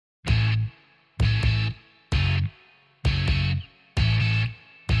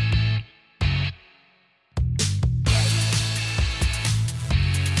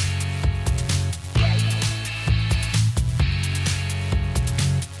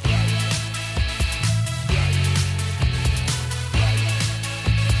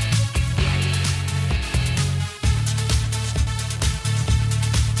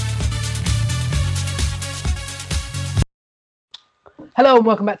Hello and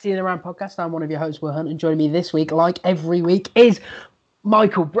welcome back to the In Around podcast. I'm one of your hosts, Will Hunt, and joining me this week, like every week, is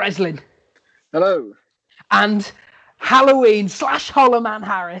Michael Breslin. Hello. And Halloween / Hollow Man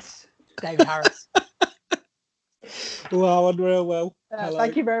Harris, David Harris. Wow, unreal, Will.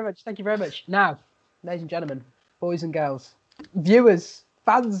 Thank you very much. Thank you very much. Now, ladies and gentlemen, boys and girls, viewers,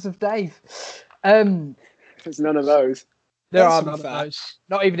 fans of Dave. There's none of those. There are none of those.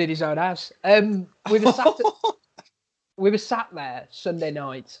 Not even in his own house. We were sat there Sunday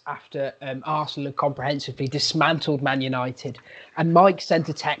night after Arsenal had comprehensively dismantled Man United, and Mike sent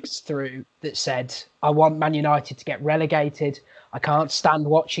a text through that said, I want Man United to get relegated. I can't stand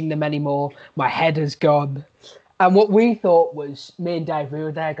watching them anymore. My head has gone. And what we thought was, me and Dave, we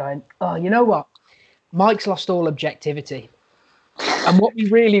were there going, oh, you know what? Mike's lost all objectivity. And what we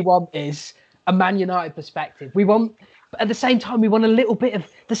really want is a Man United perspective. But at the same time, we want a little bit of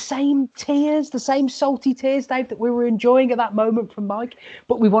the same tears, the same salty tears, Dave, that we were enjoying at that moment from Mike,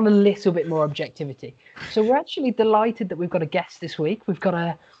 but we want a little bit more objectivity. So we're actually delighted that we've got a guest this week. We've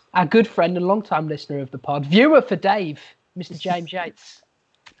got our good friend and long-time listener of the pod, viewer for Dave, Mr. James Yates.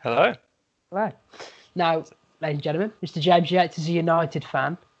 Hello. Hello. Now, ladies and gentlemen, Mr. James Yates is a United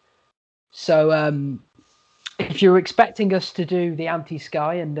fan. So if you're expecting us to do the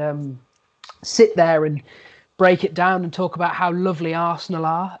anti-Sky and sit there and break it down and talk about how lovely Arsenal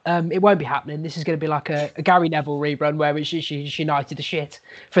are, it won't be happening. This is going to be like a Gary Neville rerun where it's United the shit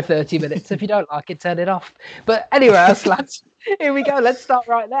for 30 minutes. So if you don't like it, turn it off. But anyway, lads, here we go. Let's start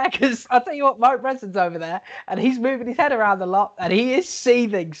right there, because I'll tell you what, Mike Breslin's over there and he's moving his head around a lot and he is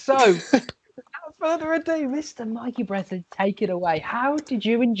seething. So without further ado, Mr. Mikey Breslin, take it away. How did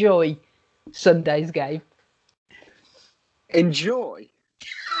you enjoy Sunday's game? Enjoy?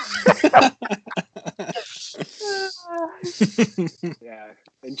 Yeah,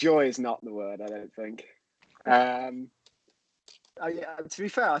 enjoy is not the word, I don't think. To be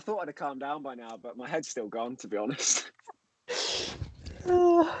fair, I thought I'd have calmed down by now, but my head's still gone, to be honest.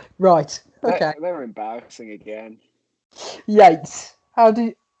 Right, okay. They were embarrassing again. Yates, how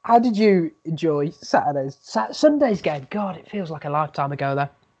did you enjoy Sunday's game? God, it feels like a lifetime ago though.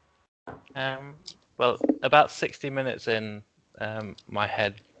 Well, about 60 minutes in, my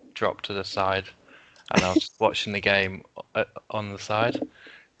head dropped to the side and I was watching the game on the side.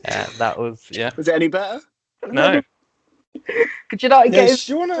 That was, yeah. Was it any better? No. Could you not get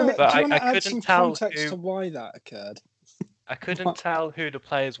do you want to add some context to why that occurred? I couldn't tell who the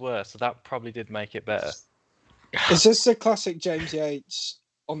players were, so that probably did make it better. Is this the classic James Yates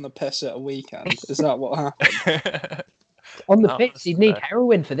on the piss at a weekend? Is that what happened? On the pitch, you'd need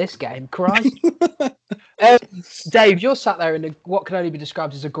heroin for this game. Christ. Dave, you're sat there in what can only be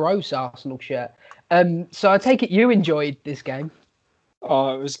described as a gross Arsenal shirt. So I take it you enjoyed this game.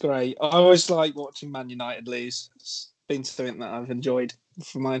 Oh, it was great. I always like watching Man United lose. It's been something that I've enjoyed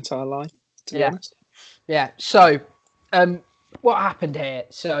for my entire life, to be honest. Yeah. So, what happened here?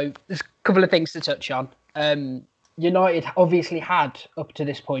 So there's a couple of things to touch on. United obviously had, up to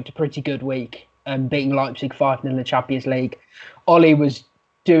this point, a pretty good week. Beating Leipzig 5-0 in the Champions League. Ollie was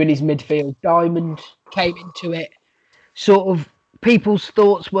doing his midfield diamond, came into it. Sort of people's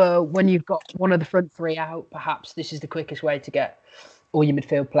thoughts were, when you've got one of the front three out, perhaps this is the quickest way to get all your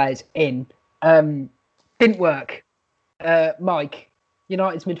midfield players in. Didn't work. Mike,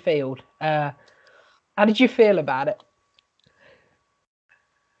 United's midfield. How did you feel about it?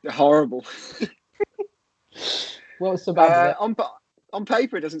 Horrible. What was so bad? On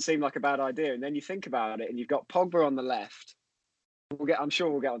paper, it doesn't seem like a bad idea, and then you think about it, and you've got Pogba on the left. I'm sure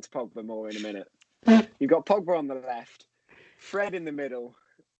we'll get onto Pogba more in a minute. You've got Pogba on the left, Fred in the middle,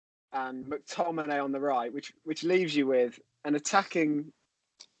 and McTominay on the right, which leaves you with an attacking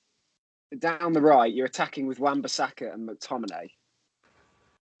down the right. You're attacking with Wan-Bissaka and McTominay,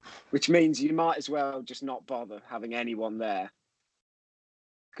 which means you might as well just not bother having anyone there,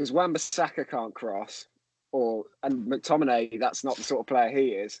 because Wan-Bissaka can't cross. And McTominay, that's not the sort of player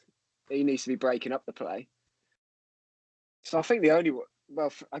he is. He needs to be breaking up the play. So I think I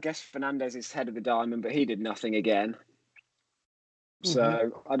guess Fernandes is head of the diamond, but he did nothing again.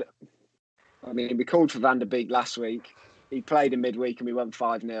 So, I mean, we called for Van der Beek last week. He played in midweek and we won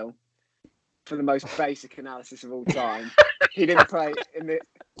 5-0. For the most basic analysis of all time, he didn't play in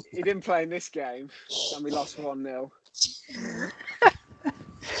this game, and we lost 1-0.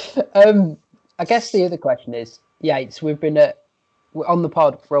 I guess the other question is, Yates, we've been on the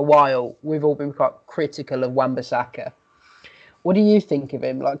pod for a while. We've all been quite critical of Wan-Bissaka. What do you think of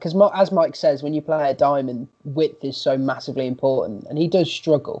him? Because as Mike says, when you play a diamond, width is so massively important, and he does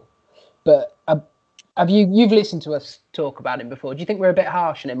struggle. But you've listened to us talk about him before? Do you think we're a bit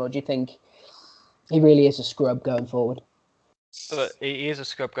harsh on him, or do you think he really is a scrub going forward? but he is a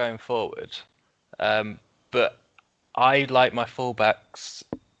scrub going forward. But I like my fullbacks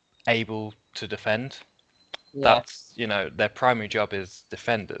able to defend. Yeah. That's, their primary job is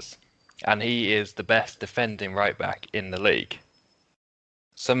defenders, and he is the best defending right back in the league.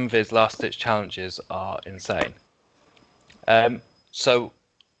 Some of his last ditch challenges are insane. So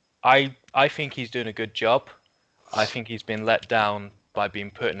I think he's doing a good job. I think he's been let down by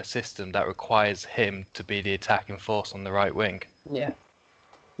being put in a system that requires him to be the attacking force on the right wing. Yeah.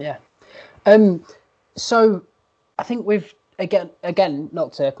 So I think we've again,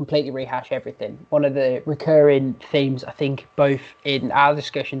 not to completely rehash everything, one of the recurring themes, I think, both in our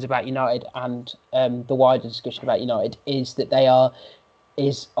discussions about United and the wider discussion about United, is that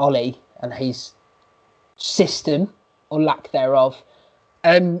is Ollie and his system, or lack thereof.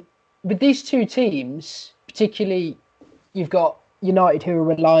 With these two teams, particularly, you've got United who are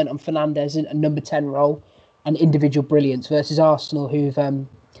reliant on Fernandes in a number 10 role and individual brilliance, versus Arsenal who've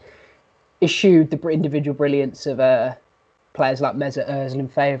eschewed the individual brilliance of players like Mesut Ozil in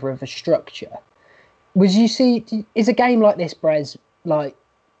favour of a structure. Is a game like this, Brez, like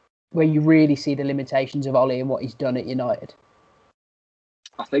where you really see the limitations of Ollie and what he's done at United?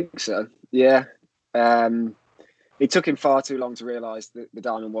 I think so, yeah. It took him far too long to realise that the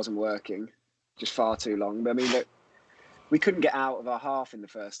diamond wasn't working, just far too long. I mean, we couldn't get out of our half in the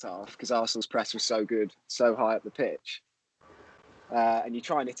first half because Arsenal's press was so good, so high up the pitch. And you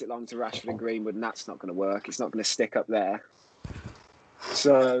try and hit it long to Rashford and Greenwood, and that's not going to work. It's not going to stick up there.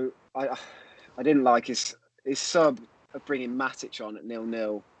 So I didn't like his sub of bringing Matic on at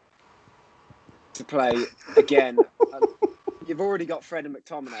 0-0 to play again. You've already got Fred and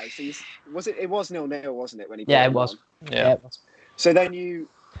McTominay. So it was 0-0, wasn't it? When he yeah, it was. Yeah, it was. So then you're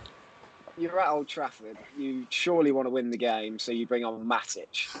at Old Trafford. You surely want to win the game, so you bring on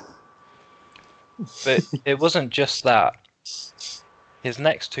Matic. But it wasn't just that. His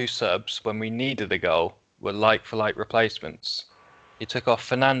next two subs, when we needed a goal, were like-for-like replacements. He took off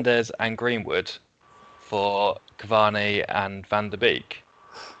Fernandes and Greenwood for Cavani and Van der Beek.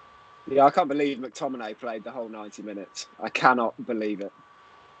 Yeah, I can't believe McTominay played the whole 90 minutes. I cannot believe it.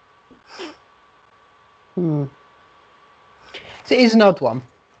 So it is an odd one.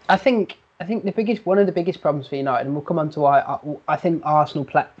 I think one of the biggest problems for United, and we'll come on to why I think Arsenal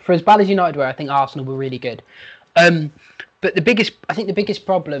play, for as bad as United were, I think Arsenal were really good. But the biggest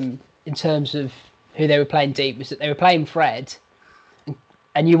problem in terms of who they were playing deep was that they were playing Fred,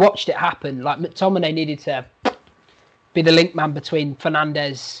 and you watched it happen. Like McTominay needed to be the link man between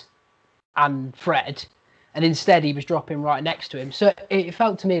Fernandes and Fred, and instead he was dropping right next to him. So it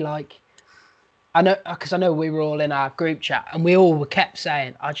felt to me like, I know we were all in our group chat and we all kept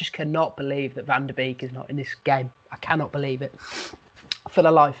saying, I just cannot believe that Van der Beek is not in this game. I cannot believe it for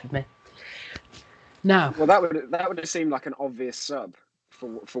the life of me. No. Well, that would have seemed like an obvious sub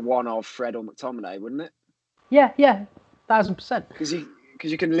for one of Fred or McTominay, wouldn't it? Yeah, 1,000%. Because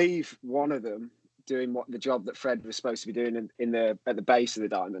you can leave one of them doing the job that Fred was supposed to be doing at the base of the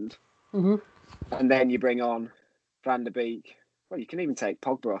diamond, and then you bring on Van der Beek. Well, you can even take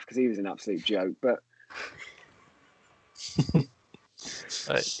Pogba off because he was an absolute joke. But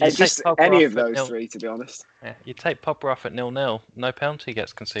just any of those three, to be honest. Yeah, you take Pogba off at 0-0, no penalty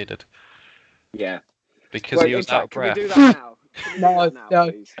gets conceded. Yeah, because he was out of breath. Can we do that now? No.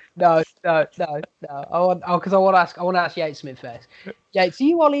 Because I want to ask Yates something first. Yates, are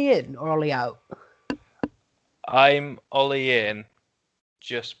you Ollie in or Ollie out? I'm Ollie in,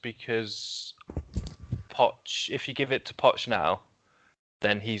 just because Poch. If you give it to Poch now,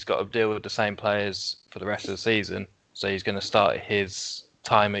 then he's got to deal with the same players for the rest of the season. So he's going to start his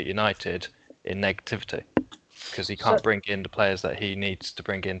time at United in negativity because he can't bring in the players that he needs to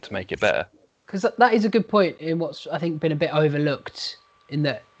bring in to make it better. Because that is a good point in what's, I think, been a bit overlooked, in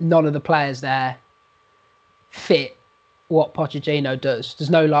that none of the players there fit what Pochettino does. There's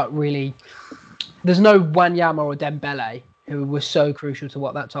no Wanyama or Dembele, who were so crucial to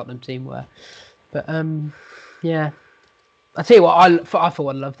what that Tottenham team were. But yeah, I tell you what, I for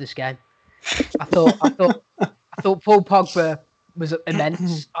one loved this game. I thought Paul Pogba was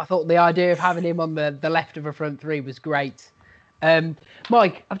immense. I thought the idea of having him on the left of a front three was great.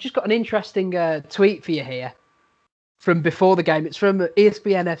 Mike, I've just got an interesting tweet for you here from before the game. It's from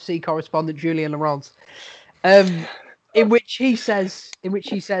ESPN FC correspondent Julien Laurent, in which he says,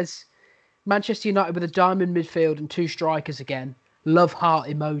 Manchester United with a diamond midfield and two strikers again. Love heart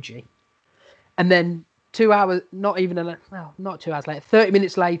emoji. And then 2 hours, not 2 hours later, 30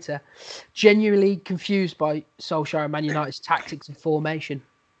 minutes later, genuinely confused by Solskjaer and Man United's tactics and formation.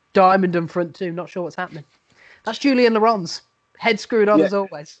 Diamond and front two, not sure what's happening. That's Julien Laurent's. Head screwed on as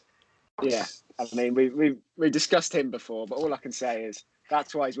always. Yeah, I mean, we discussed him before, but all I can say is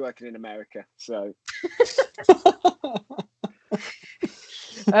that's why he's working in America. So,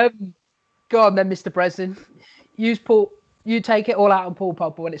 Go on then, Mr. President. You take it all out on Paul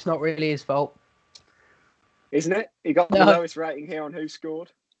Pogba when it's not really his fault. isn't it? He got the lowest rating here on who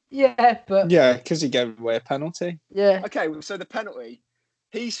scored. Yeah, but Yeah, because he gave away a penalty. yeah. Okay, so the penalty,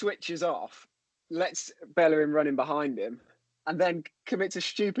 he switches off, lets Bellerin run in behind him, and then commits a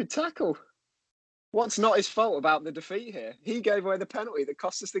stupid tackle. What's not his fault about the defeat here? He gave away the penalty that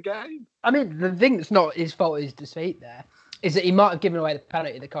cost us the game. I mean, the thing that's not his fault is defeat there is that he might have given away the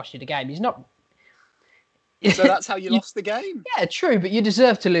penalty that cost you the game. He's not. So that's how you lost the game. Yeah, true, but you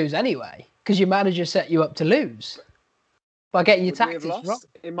deserve to lose anyway because your manager set you up to lose by getting your Would we have tactics lost? wrong.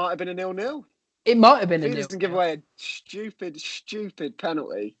 It might have been a 0-0. It might have been If a he nil. doesn't give away a stupid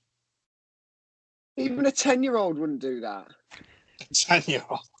penalty, even a 10-year-old wouldn't do that.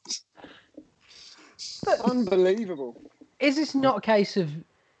 10-year-old. Unbelievable. Is this not a case of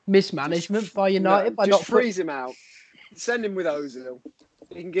mismanagement by United? By just not freeze him out. Send him with Ozil.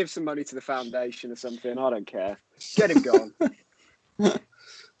 He can give some money to the foundation or something. I don't care. Get him gone.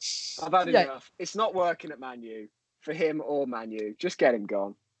 I've had enough. It's not working at Man U for him or Man U. Just get him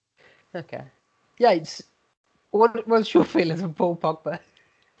gone. Okay. Yeah, what's your feelings on Paul Pogba?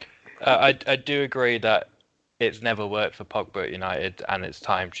 I do agree that it's never worked for Pogba at United, and it's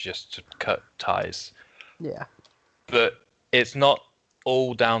time to cut ties. Yeah. But it's not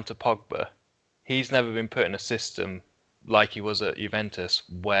all down to Pogba. He's never been put in a system like he was at Juventus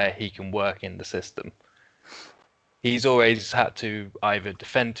where he can work in the system. He's always had to either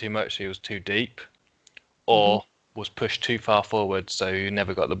defend too much, so he was too deep, or was pushed too far forward, so he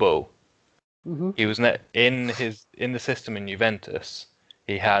never got the ball. Mm-hmm. He was in the system in Juventus.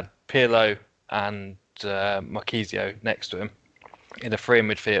 He had Pirlo and Marchisio next to him in a free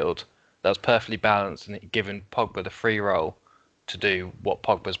midfield that was perfectly balanced and given Pogba the free role to do what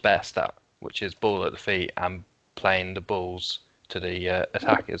Pogba's best at, which is ball at the feet and playing the balls to the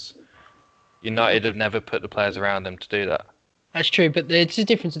attackers. United have never put the players around them to do that. That's true, but there's a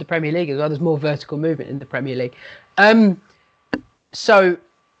difference in the Premier League as well. There's more vertical movement in the Premier League. So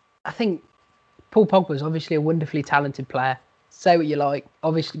I think Paul Pogba is obviously a wonderfully talented player. Say what you like.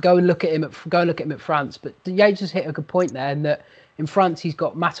 Obviously, go and look at him at France. But Yates has hit a good point there, in that in France he's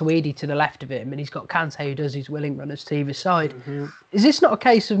got Matuidi to the left of him, and he's got Kante who does his willing runners to either side. Mm-hmm. Is this not a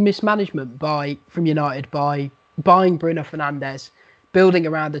case of mismanagement from United by buying Bruno Fernandes, building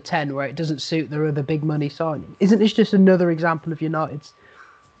around a 10 where it doesn't suit their other big money signing? Isn't this just another example of United's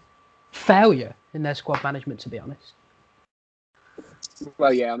failure in their squad management, to be honest?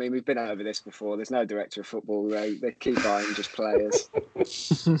 Well, yeah, I mean, we've been over this before. There's no director of football. They keep buying just players.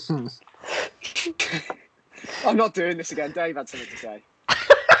 I'm not doing this again. Dave had something to say.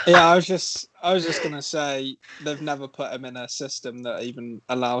 Yeah, I was just going to say they've never put him in a system that even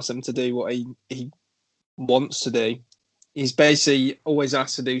allows him to do what he wants to do. He's basically always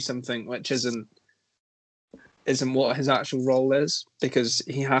asked to do something which isn't what his actual role is, because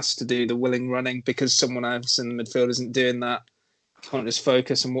he has to do the willing running because someone else in the midfield isn't doing that. Can't just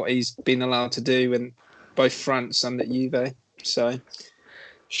focus on what he's been allowed to do in both France and at Juve. So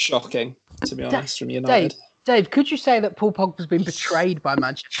shocking, to be honest, from United. Dave, could you say that Paul Pogba's been betrayed by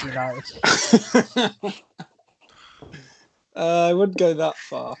Manchester United? I wouldn't go that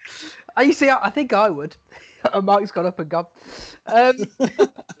far. You see, I think I would. Mike's got up and gone. I'm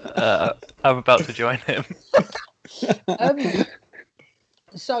about to join him.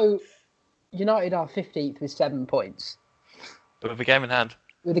 So, United are 15th with 7 points. With a game in hand.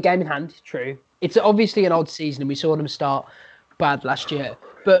 With a game in hand, true. It's obviously an odd season, and we saw them start bad last year.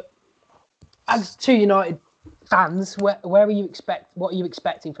 But as two United fans, what are you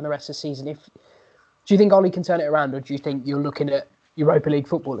expecting from the rest of the season? Do you think Ollie can turn it around, or do you think you're looking at Europa League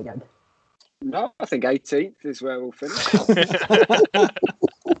football again? No, I think 18th is where we'll finish.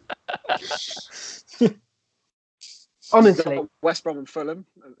 Honestly, West Brom and Fulham.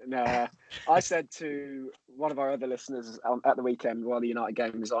 I said to one of our other listeners at the weekend while the United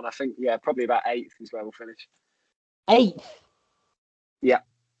game was on, I think, probably about 8th is where we'll finish. 8th? Yeah.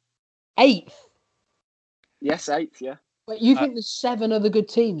 8th? Yes, 8th, yeah. Wait, you think there's 7 other good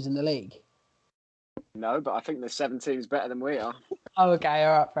teams in the league? No, but I think there's 7 teams better than we are. Oh, okay,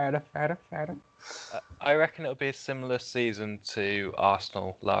 all right, fair enough. I reckon it'll be a similar season to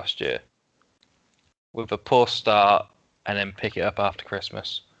Arsenal last year, with a poor start and then pick it up after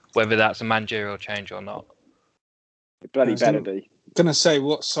Christmas, whether that's a managerial change or not. It bloody better be. Going to say,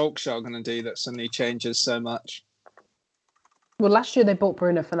 what's Solskjaer going to do that suddenly changes so much? Well, last year they bought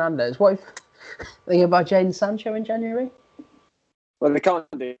Bruno Fernandes. What if they buy Jadon Sancho in January? Well, they can't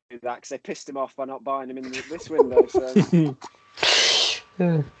do that because they pissed him off by not buying him in this window. So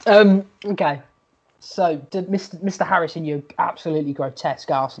Okay. So, did Mr. Harrison, your absolutely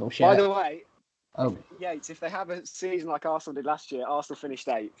grotesque Arsenal by shirt. the way, Oh, Yates, if they have a season like Arsenal did last year, Arsenal finished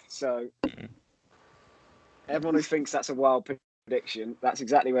 8th. So everyone who thinks that's a wild prediction, that's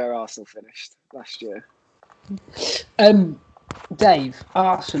exactly where Arsenal finished last year. Dave,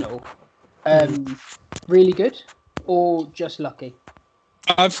 Arsenal, really good or just lucky?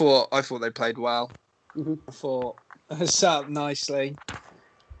 I thought they played well. Mhm. I thought it set up nicely.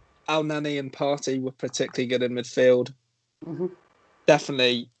 Al Nani and Partey were particularly good in midfield. Mhm.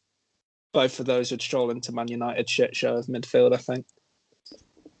 Definitely, both of those would stroll into Man United shit show of midfield, I think.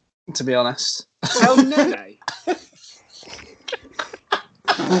 To be honest. El Nene?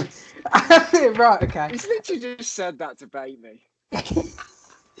 Right, okay. He's literally just said that to bait me.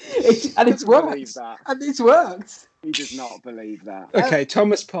 It's Doesn't worked. believe that. And it's worked. He does not believe that. Okay,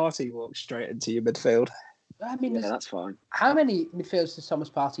 Thomas Partey walked straight into your midfield. I mean, Yeah, that's fine. how many midfields does Thomas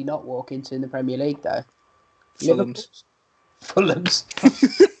Partey not walk into in the Premier League, though? Fulham's. Fulham's.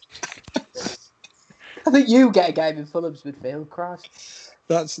 I think you get a game in Fulham's midfield, Christ.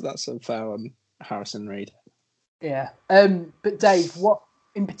 That's unfair on Harrison Reid. Yeah. But Dave, what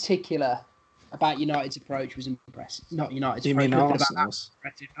in particular about United's approach was impressive? Not United's Do you approach. mean looking about Arsenal's?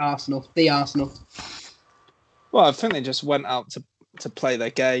 Arsenal. The Arsenal. Well, I think they just went out to play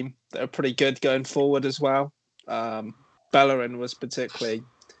their game. They're pretty good going forward as well. Bellerin was particularly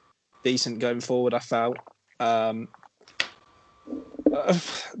decent going forward, I felt. To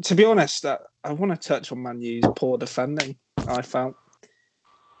be honest, I want to touch on Man U's poor defending, I felt.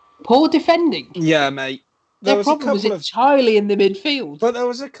 Poor defending. Yeah, mate. Their problem was entirely in the midfield. But there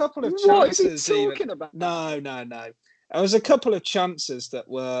was a couple of What is chances. he talking about? No. There was a couple of chances that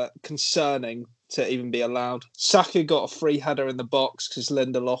were concerning to even be allowed. Saka got a free header in the box because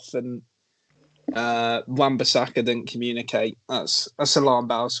Lindelof and Wan-Bissaka didn't communicate. That's alarm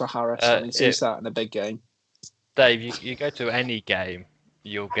bells for Harris when he sees that in a big game. Dave, you go to any game,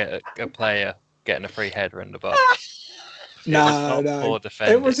 you'll get a player getting a free header in the box. No. Poor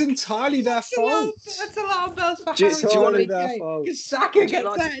defending. It was entirely their fault. That's alarm bells for Just Harris. entirely their fault. Because Saka Would you gets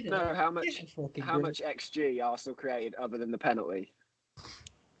like that. to know how much XG Arsenal created other than the penalty?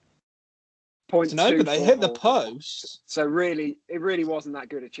 No, but they hit the post. So really, it really wasn't that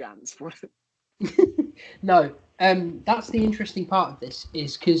good a chance. No, that's the interesting part of this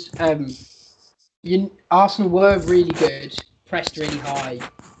is because Arsenal were really good, pressed really high,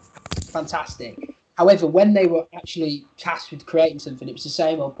 fantastic. However, when they were actually tasked with creating something, it was the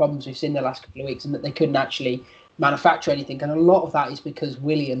same old problems we've seen the last couple of weeks, and that they couldn't actually manufacture anything. And a lot of that is because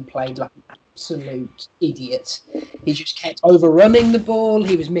Willian played like an absolute idiot. He just kept overrunning the ball.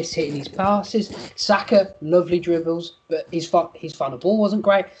 He was mishitting his passes. Saka, lovely dribbles, but his final ball wasn't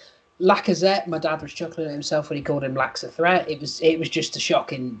great. Lacazette, my dad was chuckling at himself when he called him Lax a threat. It was just a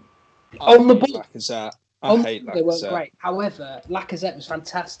shocking on the ball. Lacazette. I hate They weren't Lacazette. great. However, Lacazette was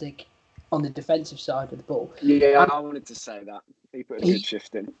fantastic on the defensive side of the ball. Yeah, I wanted to say that. He put a good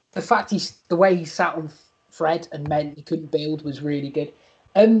shift in. The fact the way he sat on Fred and meant he couldn't build was really good.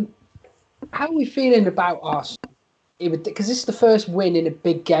 How are we feeling about Arsenal? Because this is the first win in a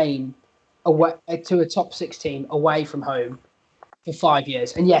big game away to a top 6 team away from home for 5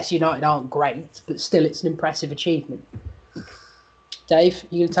 years. And yes, United aren't great, but still, it's an impressive achievement. Dave,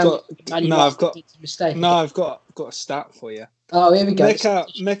 you gonna tell me? I've got a mistake. No, I've got a stat for you. Oh, here we go.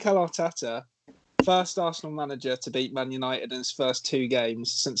 Mikel Arteta, first Arsenal manager to beat Man United in his first 2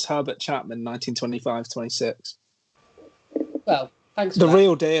 games since Herbert Chapman, 1925-26. Well, thanks. The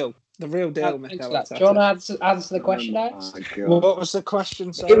real deal, Mikel Arteta. Do you want to answer the question, Alex? What was the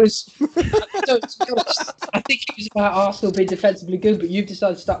question? Sorry? It was. I think it was about Arsenal being defensively good, but you've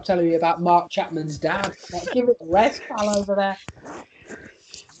decided to stop telling me about Mark Chapman's dad. Like, give it a rest, pal, over there.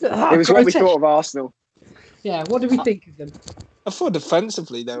 It was what we thought of Arsenal. Yeah, what do we think of them? I thought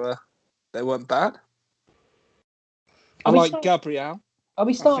defensively they weren't bad. I like Gabriel. Are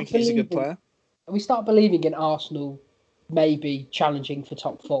we I starting think he's a good player. Are we start believing in Arsenal maybe challenging for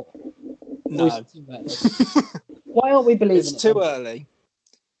top 4? No. Why aren't we believing It's too early.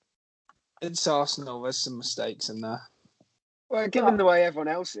 It's Arsenal. There's some mistakes in there. Well, given the way everyone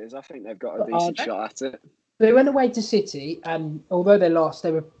else is, I think they've got a decent shot at it. They went away to City, and although they lost,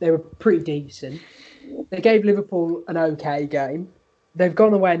 they were pretty decent. They gave Liverpool an okay game. They've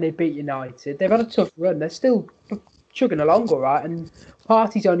gone away and they beat United. They've had a tough run. They're still chugging along all right, and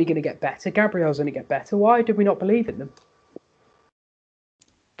Partey's only going to get better. Gabriel's going to get better. Why did we not believe in them?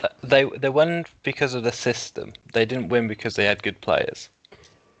 They won because of the system. They didn't win because they had good players.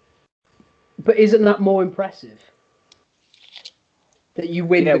 But isn't that more impressive? that you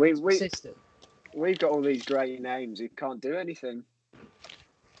win Yeah, because of the system. we've got all these great names who can't do anything.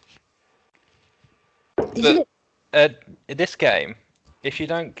 Isn't But in this game, if they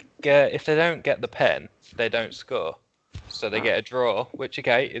don't get the pen, they don't score. So they get a draw, which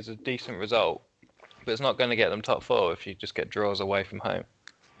okay is a decent result, but it's not going to get them top 4 if you just get draws away from home.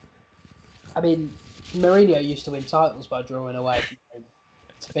 I mean, Mourinho used to win titles by drawing away from home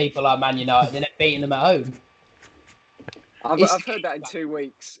to people like Man United and then beating them at home. I've heard that in 2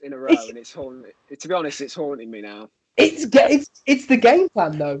 weeks in a row, and it's haunting. To be honest, it's haunting me now. It's the game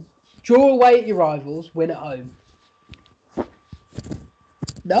plan though. Draw away at your rivals, win at home.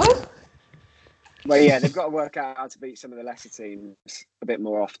 No? Well, yeah, they've got to work out how to beat some of the lesser teams a bit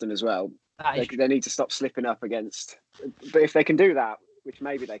more often as well. They need to stop slipping up against. But if they can do that, which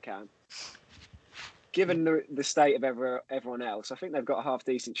maybe they can, given the state of everyone else, I think they've got a half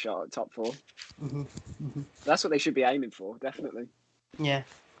decent shot at top 4. Mm-hmm. Mm-hmm. That's what they should be aiming for, definitely. Yeah.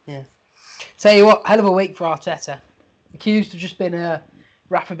 Tell you what, hell of a week for Arteta. Accused of just being a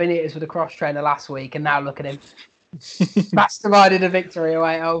Rafa Benitez with a cross trainer last week, and now look at him. Masterminded a victory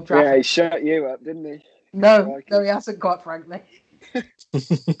away at Old Trafford. Yeah, he shut you up, didn't he? No, he hasn't, quite frankly.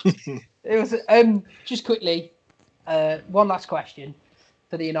 It was just quickly, one last question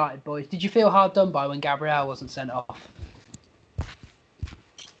for the United boys. Did you feel hard done by when Gabriel wasn't sent off?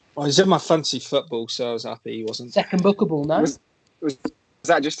 Well, he's in my fancy football, so I was happy he wasn't. Second bookable, no? Was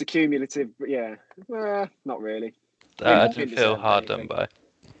that just a cumulative? Yeah, well, not really. I didn't feel hard done by.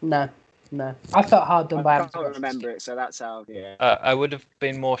 No. I felt hard done by. I can't remember it, so that's how. Yeah. I would have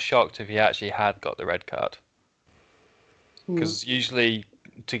been more shocked if he actually had got the red card. Because usually,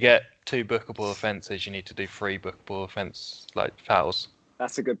 to get 2 bookable offences, you need to do 3 bookable offence fouls.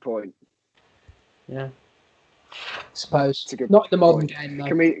 That's a good point. Yeah. I suppose. Not the modern game, though.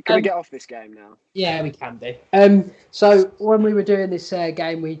 Can we get off this game now? Yeah, we can do. So when we were doing this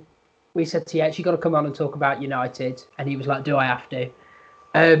game, we said to Yates, you got to come on and talk about United, and he was like, "Do I have to?"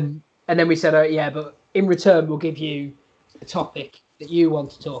 And then we said, "Oh yeah, but in return, we'll give you a topic that you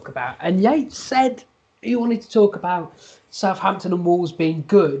want to talk about." And Yates said he wanted to talk about Southampton and Wolves being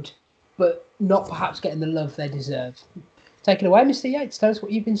good, but not perhaps getting the love they deserve. Take it away, Mr. Yates. Tell us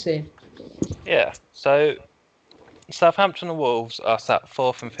what you've been seeing. Yeah, so Southampton and Wolves are sat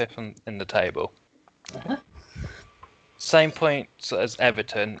 4th and 5th in the table. Uh-huh. Same points as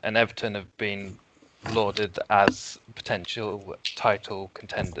Everton, and Everton have been lauded as potential title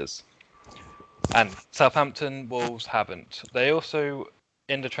contenders. And Southampton, Wolves haven't. They also,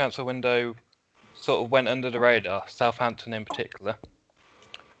 in the transfer window, sort of went under the radar, Southampton in particular,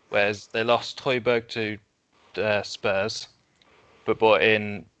 whereas they lost Højbjerg to Spurs, but brought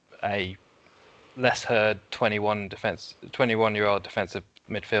in a less heard 21-year-old defensive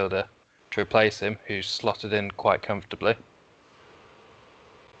midfielder to replace him, who's slotted in quite comfortably.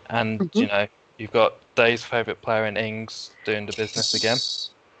 And you've got Dave's favourite player in Ings doing the business again,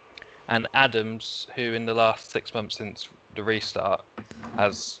 and Adams, who in the last 6 months since the restart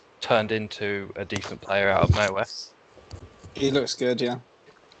has turned into a decent player out of nowhere. He looks good, yeah.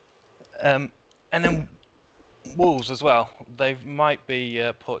 And then Wolves as well. They might be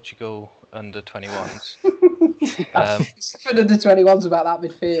Portugal under 21s. Under 21s about that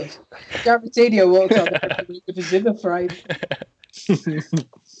midfield. Gabritinho walks on with a Zimmer frame.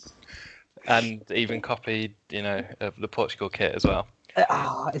 And even copied, the Portugal kit as well.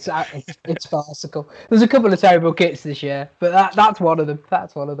 It's farcical. There's a couple of terrible kits this year, but that's one of them.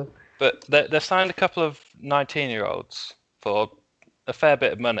 But they've signed a couple of 19-year-olds for a fair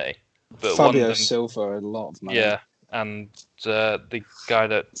bit of money. But Fabio Silva, a lot of money. Yeah, and the guy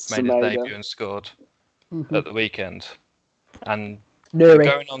that made his debut and scored at the weekend. And Nouri.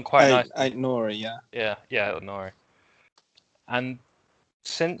 Going on quite nicely. Nouri, yeah. Yeah, Nouri. And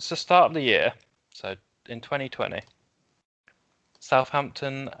since the start of the year, so in 2020,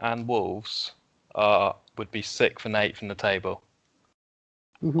 Southampton and Wolves would be 6th and 8th in the table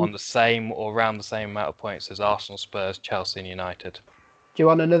on the same or around the same amount of points as Arsenal, Spurs, Chelsea and United. Do you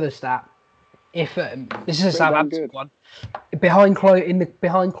want another stat? If this is a Southampton one, behind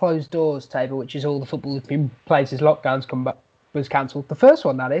closed doors table, which is all the football that's been played since lockdowns was cancelled. The first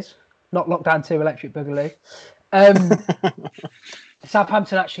one, that is, not Lockdown 2 Electric Boogaloo.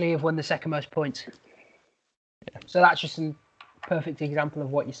 Southampton actually have won the second most points. Yeah. So that's just a perfect example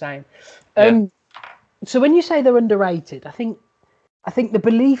of what you're saying. So when you say they're underrated, I think the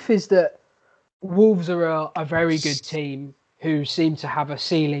belief is that Wolves are a very good team who seem to have a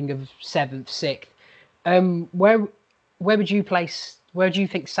ceiling of 7th, 6th. Where would you place? Where do you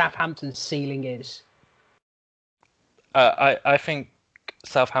think Southampton's ceiling is? I think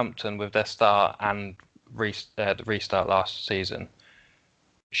Southampton, with their start and the restart last season,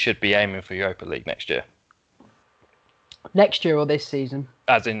 should be aiming for Europa League next year. Next year or this season?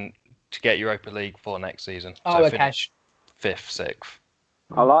 As in to get Europa League for next season. Oh, so okay. finish 5th, 6th.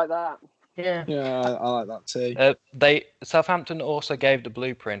 I like that. Yeah. Yeah, I like that too. Southampton also gave the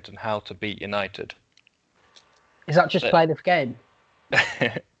blueprint on how to beat United. Is that just play the game?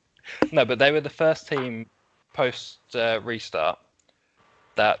 No, but they were the first team post restart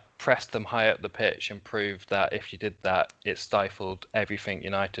that pressed them high up the pitch and proved that if you did that, it stifled everything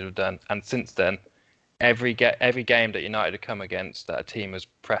United have done. And since then, every game that United have come against that a team has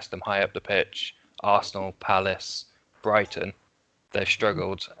pressed them high up the pitch, Arsenal, Palace, Brighton, they've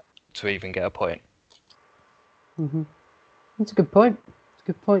struggled to even get a point. Mm-hmm. That's a good point.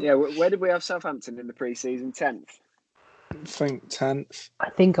 Yeah, where did we have Southampton in the pre-season? 10th? I think 10th.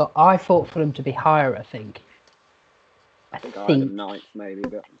 I thought for them to be higher, I think I had them 9th maybe,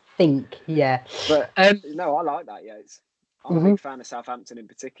 but yeah. But no, I like that. Yeah, I'm a big fan of Southampton in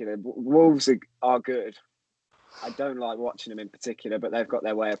particular. Wolves are good. I don't like watching them in particular, but they've got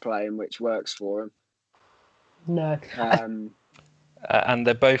their way of playing which works for them. No. And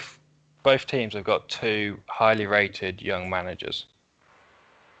they're both teams have got 2 highly rated young managers.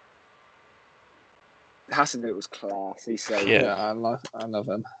 Hasenhüttl was class. He's so Yeah, I love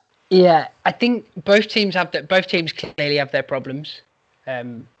him. Yeah, I think both teams clearly have their problems.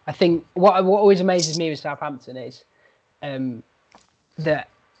 I think what always amazes me with Southampton is that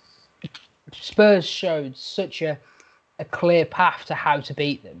Spurs showed such a clear path to how to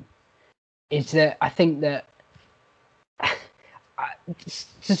beat them. Is that I think that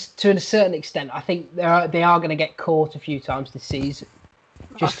just to a certain extent, I think they are going to get caught a few times this season.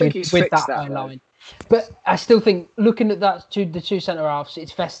 Just with that high line. But I still think, looking at the two centre halves,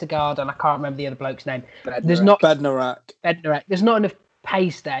 it's Vestergaard and I can't remember the other bloke's name. There's not Bednarek. There's not enough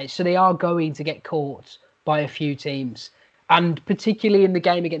pace there, so they are going to get caught by a few teams. And particularly in the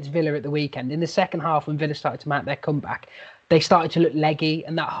game against Villa at the weekend, in the second half when Villa started to mount their comeback, they started to look leggy,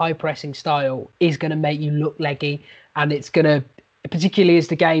 and that high pressing style is going to make you look leggy, and it's going to, particularly as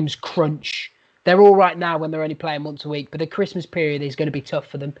the games crunch. They're all right now when they're only playing once a week, but the Christmas period is going to be tough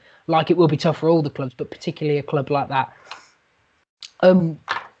for them, like it will be tough for all the clubs, but particularly a club like that.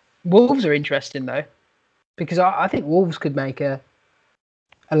 Wolves are interesting, though, because I think Wolves could make a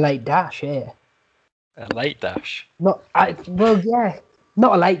late dash here. A late dash? Not a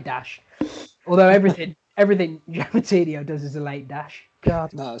late dash. Although everything Giammattino does is a late dash.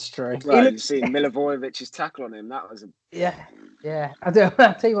 God. No, that's true. Well, you've seen Milivojevic's tackle on him. That was Yeah. I'll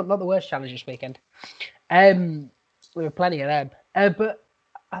tell you what, not the worst challenge this weekend. We were plenty of them. But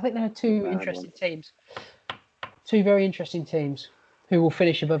I think there are two interesting teams. Two very interesting teams who will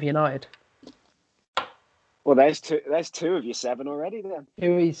finish above United. Well, there's two of your 7 already then.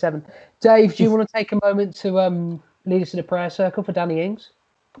 Who are your 7? Dave, do you want to take a moment to lead us in a prayer circle for Danny Ings?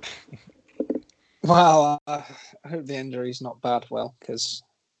 Well, I hope the injury's not bad, because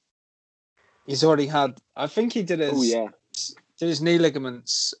he's already had. I think he did his knee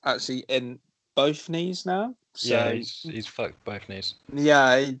ligaments actually in both knees now. So, yeah, he's fucked both knees.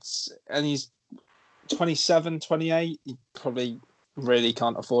 Yeah, he's 27, 28. He probably really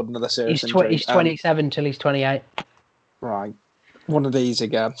can't afford another serious injury. He's 27 till he's 28. Right, one of these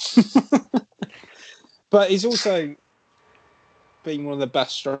again. But he's also been one of the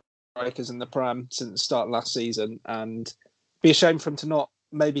best strikers in the Prem since the start of last season, and be a shame for him to not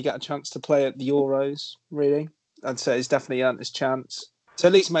maybe get a chance to play at the Euros. Really, I'd say he's definitely earned his chance to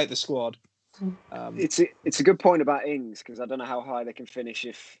at least make the squad. It's a good point about Ings, because I don't know how high they can finish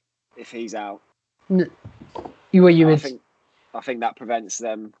if he's out. I think that prevents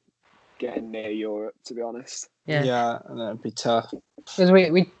them getting near Europe, to be honest. Yeah, and that'd be tough. Because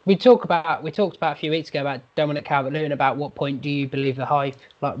we talked about a few weeks ago about Dominic Calvert-Lewin, about what point do you believe the hype,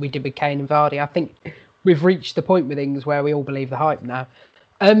 like we did with Kane and Vardy. I think we've reached the point with Ings where we all believe the hype now.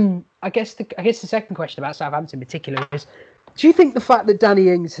 I guess the second question about Southampton in particular is, do you think the fact that Danny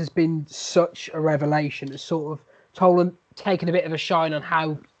Ings has been such a revelation has sort of taken a bit of a shine on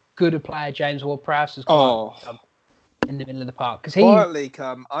how good a player James Ward-Prowse has become in the middle of the park? Because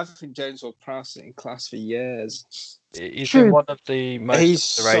I think James Ward-Prowse is in class for years. He's been one of the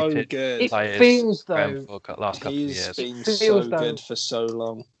most underrated players. It feels though for the last couple of years. He's been so good for so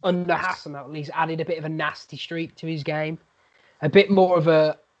long. Under Hasenhüttl, he's added a bit of a nasty streak to his game, a bit more of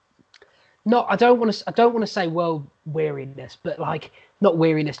a. I don't want to say world weariness, but like not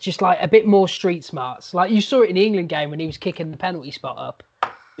weariness, just like a bit more street smarts. Like you saw it in the England game when he was kicking the penalty spot up.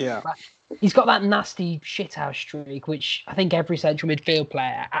 Yeah. Like, he's got that nasty shithouse streak, which I think every central midfield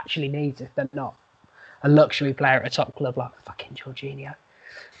player actually needs if they're not a luxury player at a top club like fucking Jorginho.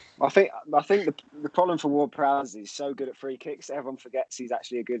 I think the problem for Ward-Prowse is he's so good at free kicks. Everyone forgets he's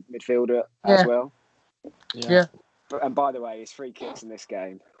actually a good midfielder as well. Yeah. And by the way, his free kicks in this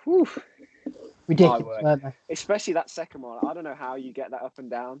game, whew, Ridiculous, my word. weren't they? Especially that second one. I don't know how you get that up and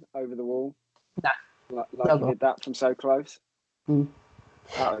down over the wall. Nah. Like you did that from so close. Mm.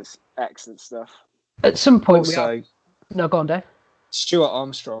 That was excellent stuff. At some point, Also, No, go on, Dave. Stuart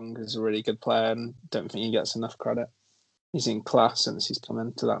Armstrong is a really good player and don't think he gets enough credit. He's in class since he's come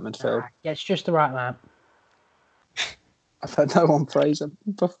into that midfield. Yeah, it's just the right amount. I've had no one praise him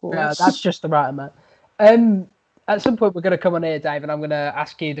before. No, that's just the right amount. At some point, we're going to come on here, Dave, and I'm going to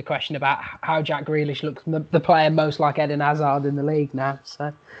ask you the question about how Jack Grealish looks, the player most like Eden Hazard in the league now.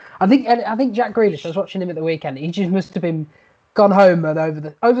 So, I think Jack Grealish. I was watching him at the weekend. He just must have been gone home and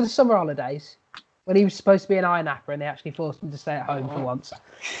over the summer holidays when he was supposed to be an eye napper, and they actually forced him to stay at home for once.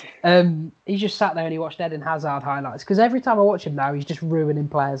 He just sat there and he watched Eden Hazard highlights because every time I watch him now, he's just ruining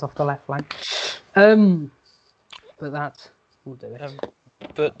players off the left flank. But that will do it.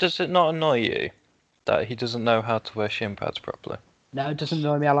 But does it not annoy you that he doesn't know how to wear shin pads properly? No, it doesn't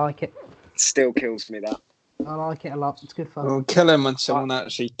annoy me. I like it. Still kills me that. I like it a lot. It's good fun. We'll kill him when someone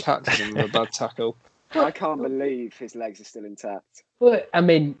actually catches him with a bad tackle. I can't believe his legs are still intact. But I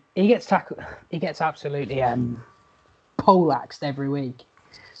mean, he gets tackled. He gets absolutely poleaxed every week.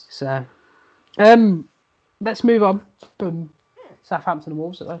 So, let's move on from Southampton and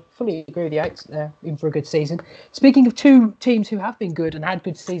Wolves. I fully agree with you. They're in for a good season. Speaking of two teams who have been good and had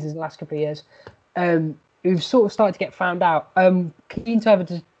good seasons in the last couple of years, who've sort of started to get found out. Keen to have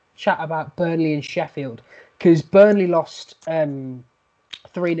a chat about Burnley and Sheffield because Burnley lost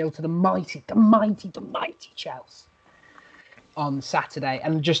 3-0 to the mighty Chelsea on Saturday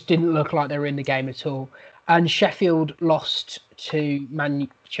and just didn't look like they were in the game at all. And Sheffield lost to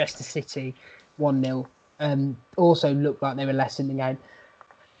Manchester City 1-0. Also looked like they were less in the game.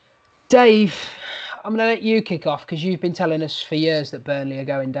 Dave, I'm going to let you kick off because you've been telling us for years that Burnley are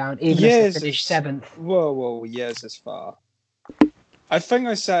going down, even if they finish 7th. Whoa, years as far. I think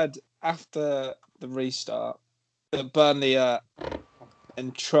I said after the restart that Burnley are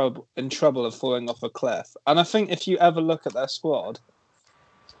in trouble of falling off a cliff. And I think if you ever look at their squad,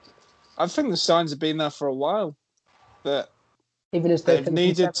 I think the signs have been there for a while. But even as they've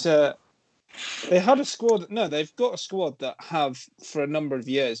needed to... They had a squad... No, they've got a squad that have, for a number of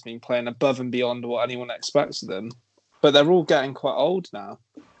years, been playing above and beyond what anyone expects of them. But they're all getting quite old now.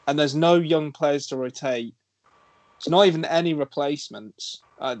 And there's no young players to rotate. There's not even any replacements.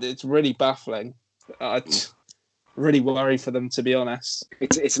 It's really baffling. I really worry for them, to be honest.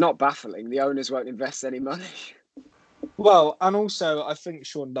 It's not baffling. The owners won't invest any money. Well, and also, I think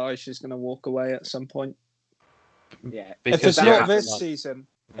Sean Dyche is going to walk away at some point. Yeah. If it's not this season...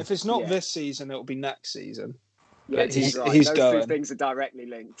 If it's not this season, it'll be next season. Yeah, he's right. Those two things are directly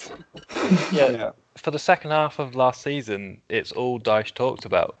linked. Yeah. For the second half of last season, it's all Dyche talked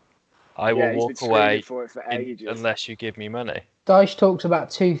about. I will walk away unless you give me money. Dyche talks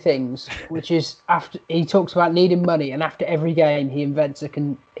about two things, which is after he talks about needing money, and after every game he invents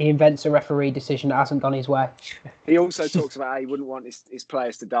a referee decision that hasn't gone his way. He also talks about how he wouldn't want his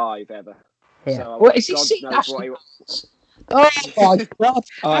players to dive ever. Yeah. So, well, is he seen Ashley Barnes? Oh my God!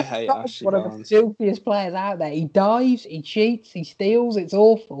 I hate Ashley Barnes. One of the filthiest players out there. He dives, he cheats, he steals. It's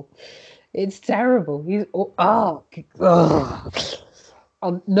awful. It's terrible.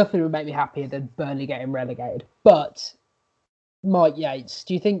 Nothing would make me happier than Burnley getting relegated. But Mike Yates,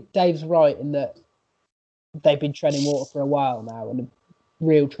 do you think Dave's right in that they've been treading water for a while now and in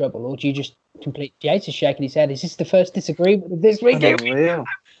real trouble, or do you just completely? Yates is shaking his head. Is this the first disagreement of this week?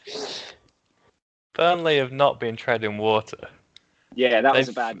 Burnley have not been treading water. Yeah, that was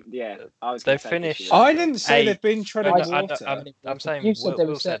a bad. Yeah, I was. They finished. I didn't say they've been treading water. I'm saying you said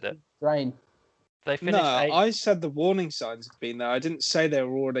Will said it. Drain. They finished. I said the warning signs have been there. I didn't say they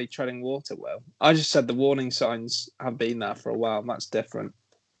were already treading water well. I just said the warning signs have been there for a while. And that's different.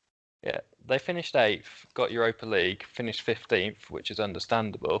 Yeah, they finished 8th, got Europa League, finished 15th, which is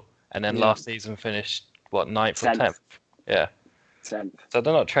understandable, and then last season finished 9th or 10th. Yeah. 10th. So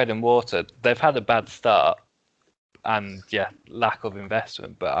they're not treading water. They've had a bad start, and lack of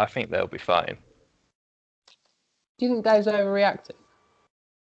investment. But I think they'll be fine. Do you think Dave's overreacting?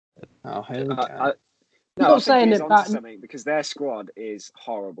 Oh, here we go. I'm not saying it onto something because their squad is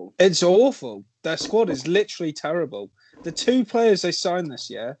horrible. It's awful. Their squad is literally terrible. The two players they signed this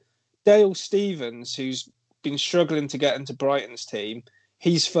year, Dale Stevens, who's been struggling to get into Brighton's team,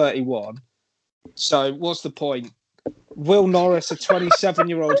 he's 31. So what's the point? Will Norris, a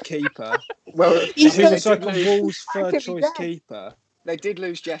 27-year-old keeper, who was like a Wolves' third-choice keeper. They did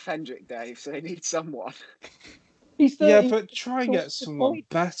lose Jeff Hendrick, Dave, so they need someone. He's 30. Yeah, but try and get What's the someone point?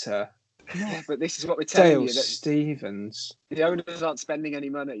 better. Yeah, but this is what we're telling Dale you, that Stevens. the owners aren't spending any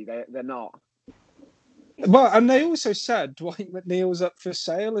money. They're not. Well, and they also said Dwight McNeil's up for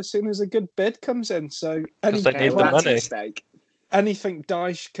sale as soon as a good bid comes in. So Because they need Well, the that's a money. mistake. anything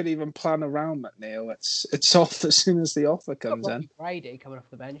Dyche could even plan around McNeil, it's off as soon as the offer comes in. Brady coming off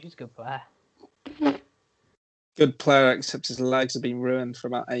the bench. He's a good player. Good player, except his legs have been ruined for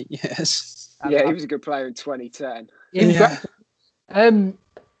about 8 years. Yeah, he was a good player in 2010. He was Yeah. great.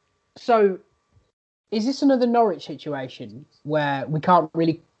 So, is this another Norwich situation where we can't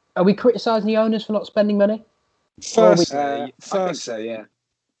really? Are we criticising the owners for not spending money? Firstly, I think so, yeah.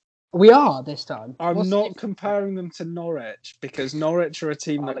 We are this time. I'm What's the not difference? comparing them to Norwich because Norwich are a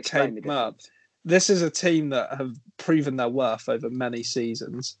team I'll that explain came the up. difference. This is a team that have proven their worth over many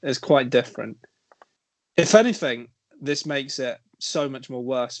seasons. It's quite different. If anything, this makes it so much more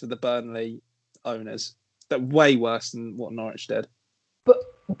worse for the Burnley owners. That way worse than what Norwich did. But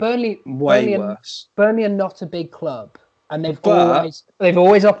Burnley Worse. Burnley are not a big club, and they've But-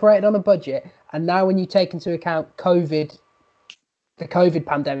 always operated on a budget. And now, when you take into account the COVID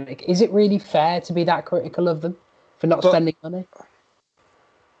pandemic, is it really fair to be that critical of them for not spending money?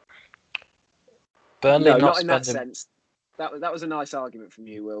 Burnley No, not in that spending. sense. That was a nice argument from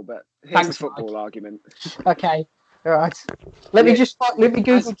you, Will, but here's Thanks, the football Mike. argument. Okay, all right. Let me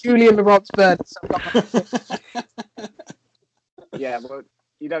Google Julian Laurent Burns. Yeah, well,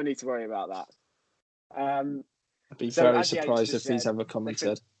 you don't need to worry about that. I'd be So, very as Yates surprised just if he's said, ever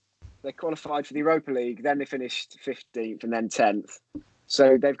commented. They qualified for the Europa League, then they finished 15th and then 10th.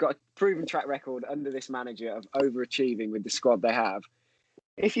 So they've got a proven track record under this manager of overachieving with the squad they have.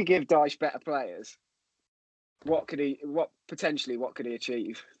 If you give Dyche better players, what could he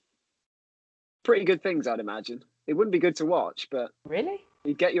achieve? Pretty good things, I'd imagine. It wouldn't be good to watch, but Really?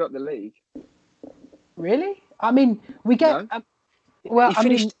 he'd get you up the league. Really? I mean, we get. No. Well, He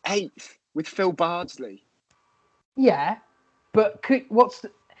finished 8th with Phil Bardsley. Yeah, but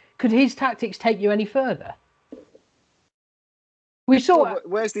could his tactics take you any further? We saw. Well,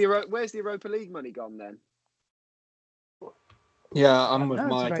 where's the Europa League money gone then? Yeah, I'm with No,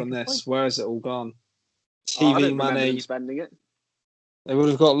 it's a Mike very on good this. point. Where has it all gone? I don't TV remember them money. spending it. They would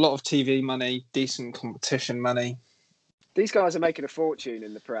have got a lot of TV money, decent competition money. These guys are making a fortune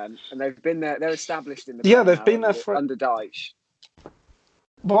in the Prem, and they've been there. They're established in the Yeah, Prem they've now been there for- under Dyche.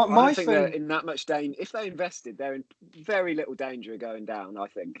 But I my don't think they're thing, in that much danger. If they invested, they're in very little danger of going down, I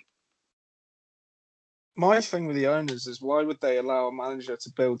think. my thing with the owners is why would they allow a manager to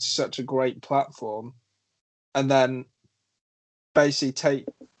build such a great platform and then basically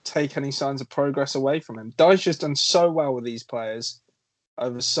take any signs of progress away from him? Dyche has done so well with these players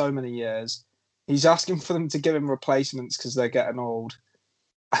over so many years. He's asking for them to give him replacements because they're getting old.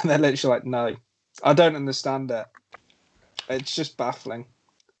 And they're literally like, no, I don't understand it. It's just baffling.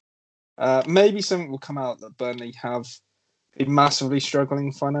 Maybe something will come out that Burnley have been massively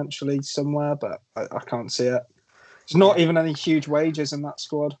struggling financially somewhere, but I can't see it. There's not even any huge wages in that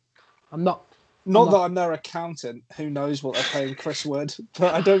squad. I'm not. Not I'm that I'm their accountant. Who knows what they're paying Chris Wood?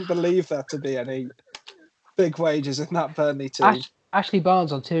 But I don't believe there to be any big wages in that Burnley team. Ashley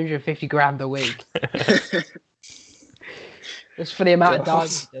Barnes on 250 grand a week. It's for the amount of God.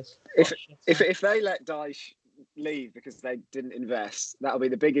 dimes he does. If they let Dyche leave because they didn't invest, that'll be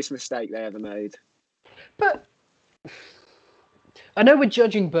the biggest mistake they ever made. But I know we're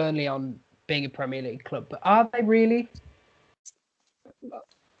judging Burnley on being a Premier League club, but are they really?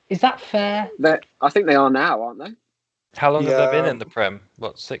 Is that fair? I think they are now, aren't they? How long have they been Yeah. in the Prem?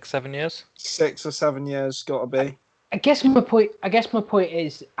 What, 6, 7 years? 6 or 7 years, got to be. I guess my point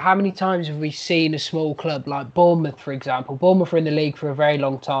is, how many times have we seen a small club like Bournemouth, for example? Bournemouth were in the league for a very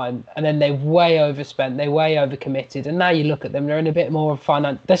long time, and then they way overspent, they way overcommitted, and now you look at them, they're in a bit more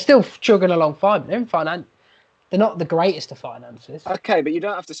of They're still chugging along fine. They're in finance. They're not the greatest of finances. Okay, but you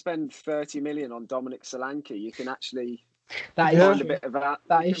don't have to spend 30 million on Dominic Solanke. You can actually That is Yeah. find true. a bit of that.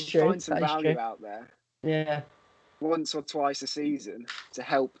 That you is can true. Find some That is value true. out there Yeah. once or twice a season to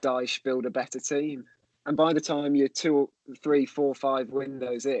help Dyche build a better team. And by the time you're 2, 3, 4, 5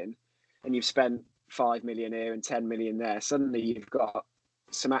 windows in, and you've spent 5 million here and 10 million there, suddenly you've got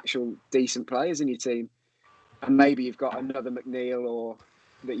some actual decent players in your team, and maybe you've got another McNeil or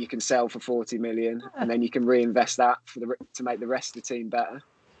that you can sell for 40 million, and then you can reinvest that to make the rest of the team better.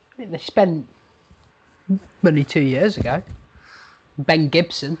 I think they spent money 2 years ago. Ben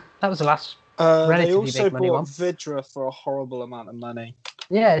Gibson. That was the last. They Relatively also big money bought one. Vidra for a horrible amount of money.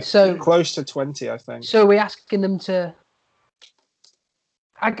 Yeah. So Close to 20, I think. So we're asking them to.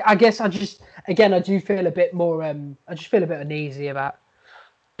 I guess I do feel a bit more. I just feel a bit uneasy about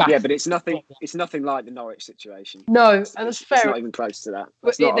Yeah, but it's nothing. It's nothing like the Norwich situation. No, It's, and that's it's fair. not even close to that. But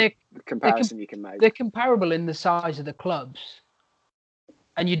That's not they're- a comparison you can make. They're comparable in the size of the clubs,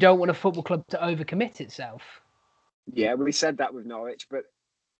 and you don't want a football club to overcommit itself. Yeah, we said that with Norwich, but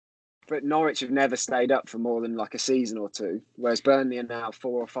Norwich have never stayed up for more than like a season or two, whereas Burnley are now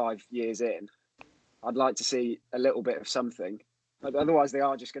 4 or 5 years in. I'd like to see a little bit of something. Otherwise, they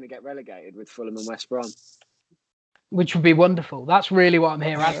are just going to get relegated with Fulham and West Brom. Which would be wonderful. That's really what I'm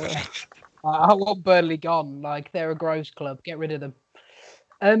here at. I want Burnley gone. Like, they're a gross club. Get rid of them.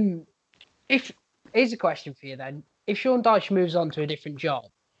 Here's a question for you then. If Sean Dyche moves on to a different job,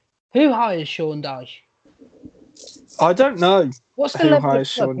 who hires Sean Dyche? I don't know What's the who level of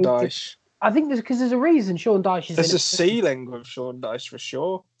hires club Sean who- Dyche. I think there's a reason Sean Dyche is There's in a ceiling with Sean Dyche for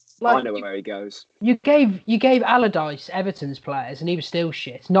sure. I Like, know where he goes. you gave Allardyce Everton's players, and he was still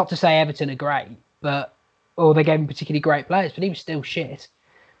shit. Not to say Everton are great, or they gave him particularly great players, but he was still shit.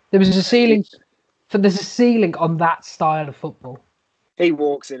 There's a ceiling on that style of football. He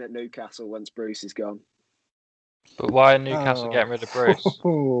walks in at Newcastle once Bruce is gone. But why are Newcastle Oh. getting rid of Bruce?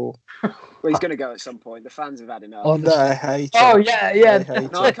 Oh, Well, he's going to go at some point. The fans have had enough. Oh, I hate Oh it. yeah. I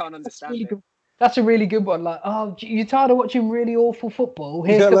hate No, I it. can't understand really it. good. That's a really good one. Like, oh, you're tired of watching really awful football?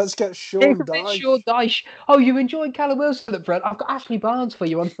 Here Yeah, comes let's get Sean Dyche. Sean Dyche. Oh, you enjoyed Callum Wilson up front? I've got Ashley Barnes for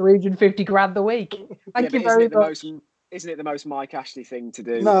you on 350 grand a week. Thank Yeah, you but very much. Isn't it the most Mike Ashley thing to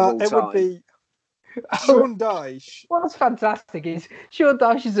do No, of all it time? would be Sean Dyche. What's fantastic is Sean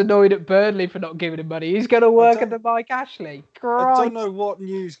Dyche is annoyed at Burnley for not giving him money. He's going to work don't- under Mike Ashley. I Christ. don't know what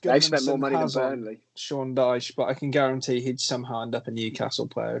news They've spent more Gudmundsson money than has on Burnley. Sean Dyche, but I can guarantee he'd somehow end up a Newcastle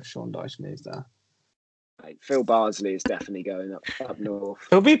player if Sean Dyche moved there. Mate, Phil Bardsley is definitely going up north.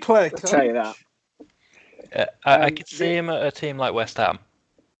 He'll be player I'll tell you that. coach. I could see him at a team like West Ham.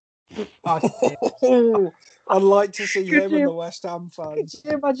 Oh, I'd like to see Could him you- and the West Ham fans.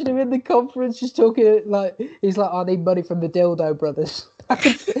 Can you imagine him in the conference just talking like he's like, I need money from the Dildo Brothers. I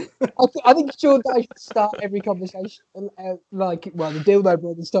think Sean Dyche should start every conversation like, well, the Dildo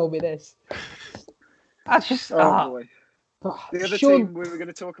Brothers told me this. That's just Oh boy. The other Sean, team we were going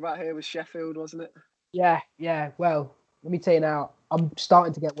to talk about here was Sheffield, wasn't it? yeah. Well, let me tell you now, I'm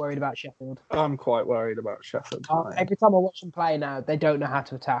starting to get worried about Sheffield. I'm quite worried about Sheffield. tonight. Every time I watch them play now, they don't know how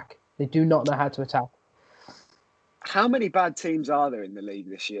to attack. They do not know how to attack. How many bad teams are there in the league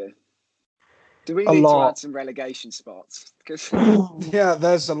this year? Do we A need to lot. add some relegation spots? Because Yeah,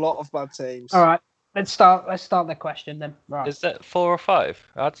 there's a lot of bad teams. All right, let's start the question then. Right, Is that 4 or 5?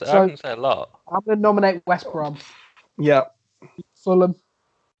 I So- wouldn't say a lot. I'm going to nominate West Brom, Yeah. Fulham,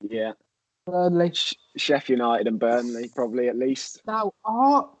 yeah, Burnley. Sheffield United and Burnley probably at least. Now,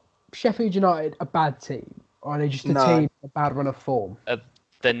 are Sheffield United a bad team, or are they just a No. team with a bad run of form?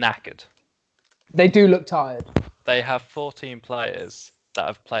 They're knackered. They do look tired. They have 14 players that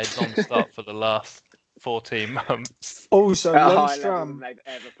have played non-stop for the last 14 months. Also, At a higher level than Lundstram, they've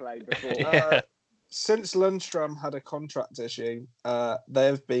ever played before. Yeah. since Lundstram had a contract issue, they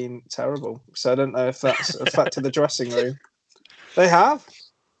have been terrible. So I don't know if that's affected the dressing room. They have.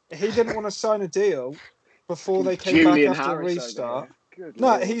 He didn't want to sign a deal before they came Julian back after Harris a over restart. here. Good No,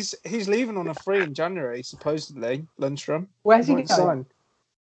 Lord. he's leaving on a free in January, supposedly, Lundstram. Where's he Won't going?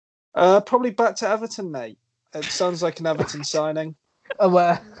 sign. Probably back to Everton, mate. It sounds like an Everton signing.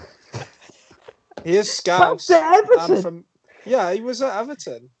 Oh, He is Scouse. Back to Everton? And from, yeah, he was at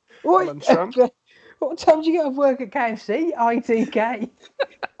Everton. what, Lundstram. what time did you get off work at KFC? ITK.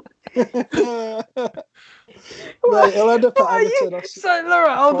 Mate, he'll end up What at are you- Everton. or So,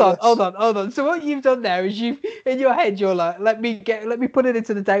 Laura, hold Promise. on. So what you've done there is in your head, you're like, let me put it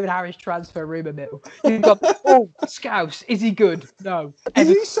into the David Harris transfer rumour mill. You've got, oh, Scouse, is he good? No. He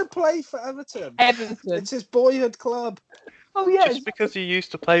used to play for Everton. Everton. It's his boyhood club. Oh yeah. Just because you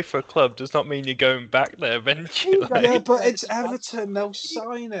used to play for a club does not mean you're going back there eventually. Right. Yeah, but Everton. it's Everton. They'll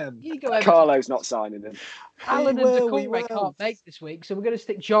sign him. You go Everton. Carlo's not signing him. Alan We and will, we Decore will. can't make this week, so we're going to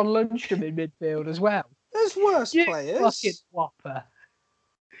stick John Lundstrom in midfield as well. There's worse You players. fucking whopper.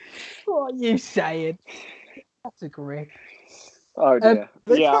 What are you saying? That's a grip. Oh dear.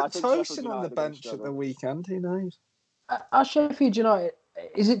 They yeah, I put think Sheffield Tosin on United the are gonna bench at struggle. the weekend. Who knows? Are Sheffield United?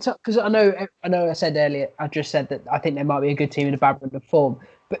 Is it because I know I said earlier? I just said that I think they might be a good team in a bad run of form,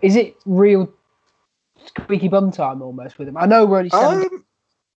 but is it real squeaky bum time almost with them? I know we're only 7.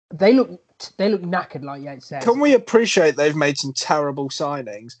 They look knackered, like Yates said. Can we appreciate they've made some terrible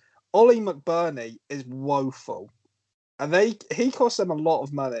signings? Ollie McBurney is woeful, and he cost them a lot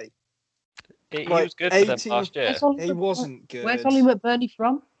of money. He Like was good for them 18 last year. Where's Ollie He McBurney- wasn't good. Where's Ollie McBurney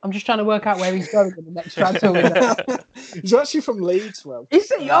from? I'm just trying to work out where he's going in the next transfer window. He's actually from Leeds, well. Is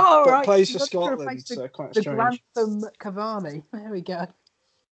he? Oh, but right. plays for He's got to Scotland, replace so quite The strange. Grantham Cavani. There we go.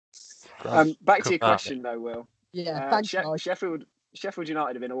 Back to your Cavani. question though, Will. Yeah, thanks, Mike. Sheffield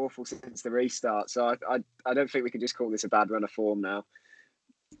United have been awful since the restart, so I don't think we can just call this a bad run of form now.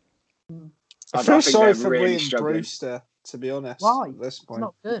 I feel think sorry they're for really Ryan struggling. Brewster, to be honest. Why? At this It's point.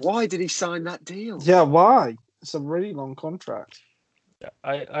 not good. Why did he sign that deal? Yeah, why? It's a really long contract.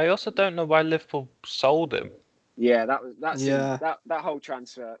 I also don't know why Liverpool sold him. Yeah, that whole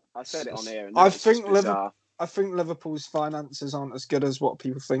transfer. I said it on here, and that's just bizarre. I think Liverpool's finances aren't as good as what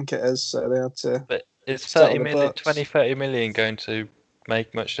people think it is, so they had to. But is settle the books. 30 million going to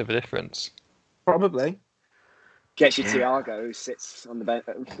make much of a difference? Probably. Gets you Thiago, who sits on the bench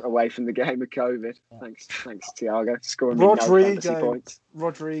away from the game with COVID. Thanks, Thiago, scoring me no fantasy points.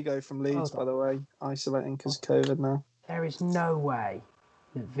 Rodrigo from Leeds, by the way, isolating because of COVID now. There is no way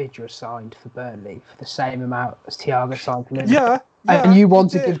that Vidra signed for Burnley for the same amount as Thiago signed for Liverpool. Yeah, and you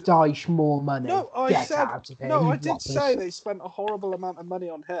want to give Dyche more money. No, I did Whoppers. say they spent a horrible amount of money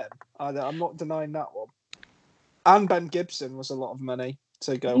on him. I'm not denying that one. And Ben Gibson was a lot of money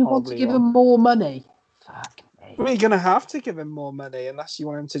to go. You want to give him more money? Fuck me. Well, you're going to have to give him more money unless you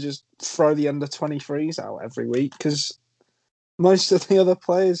want him to just throw the under 23s out every week, because most of the other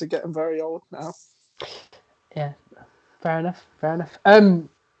players are getting very old now. Yeah, fair enough. I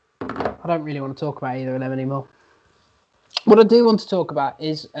don't really want to talk about either of them anymore. What I do want to talk about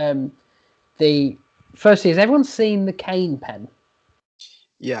is firstly, has everyone seen the Kane pen?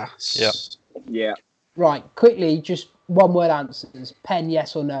 Yes. Yeah. Right, quickly, just one word answers. Pen,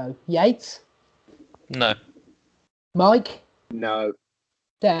 yes or no? Yates? No. Mike? No.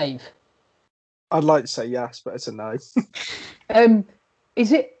 Dave? I'd like to say yes, but it's a no.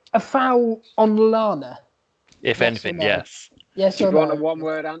 Is it a foul on Lallana? If Yes anything, or no? yes. Yes Do or you want a no?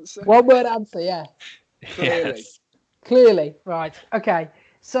 one-word answer? One word answer, yeah. Clearly. Yes. Clearly, right. Okay.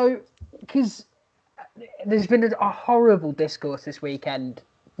 So, because there's been a horrible discourse this weekend,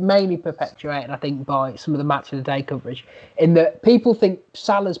 mainly perpetuated, I think, by some of the match of the day coverage, in that people think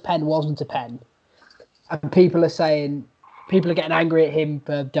Salah's pen wasn't a pen. And people are getting angry at him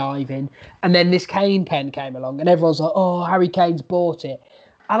for diving. And then this Kane pen came along and everyone's like, oh, Harry Kane's bought it.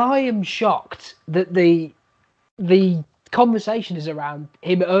 And I am shocked that the conversation is around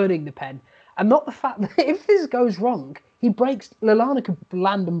him earning the pen. And not the fact that if this goes wrong, Lallana could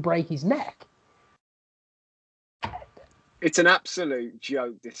land and break his neck. It's an absolute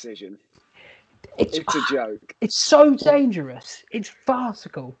joke decision. It's a joke. It's so dangerous. It's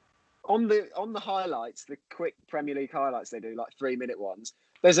farcical. On the highlights, the quick Premier League highlights they do, like 3-minute ones,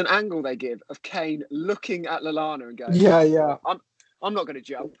 there's an angle they give of Kane looking at Lallana and going, Yeah. I'm not going to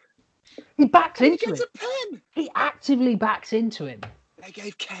jump. He backs into He gets it. a pen. He actively backs into him. They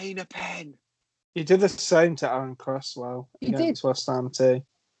gave Kane a pen. He did the same to Aaron Cresswell. He did. Against West Ham too.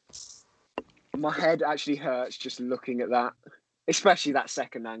 My head actually hurts just looking at that, especially that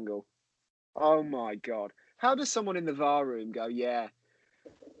second angle. Oh my God. How does someone in the VAR room go, yeah,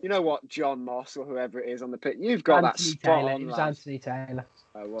 you know what, John Moss or whoever it is on the pitch, you've got Anthony that spot Taylor. on, It was lad. Anthony Taylor.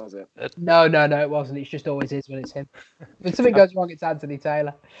 Oh, was it? No, it wasn't. It just always is when it's him. When something goes wrong, it's Anthony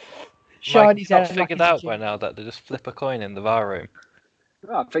Taylor. Shiny's Mike, I've figured out by now that they just flip a coin in the VAR room.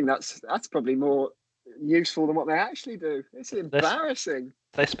 Oh, I think that's probably more useful than what they actually do. It's embarrassing.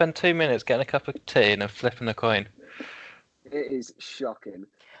 They spend 2 minutes getting a cup of tea and then flipping a coin. It is shocking.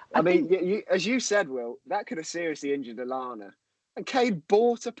 I mean, you, as you said, Will, that could have seriously injured Lallana. And Kane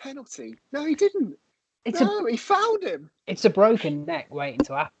bought a penalty. No, he didn't. He fouled him. It's a broken neck waiting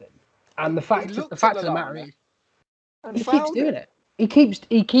to happen. And the fact of the matter is, he keeps doing it.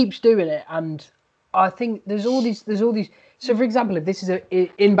 He keeps doing it, and I think there's all these. So, for example, if this is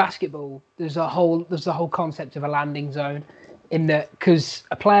in basketball, there's the whole concept of a landing zone, in that because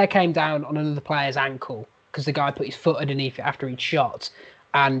a player came down on another player's ankle because the guy put his foot underneath it after he'd shot,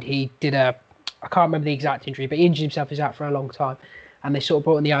 and he did I can't remember the exact injury, but he injured himself. He's out for a long time, and they sort of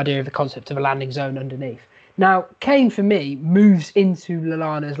brought in the idea of the concept of a landing zone underneath. Now, Kane for me moves into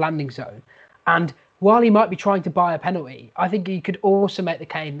Lallana's landing zone, and while he might be trying to buy a penalty, I think he could also make the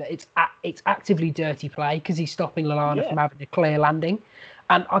claim that it's actively dirty play because he's stopping Lallana from having a clear landing.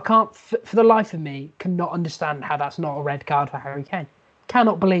 And I can't, for the life of me, cannot understand how that's not a red card for Harry Kane.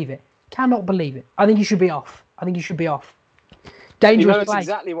 Cannot believe it. I think he should be off. Dangerous he knows play.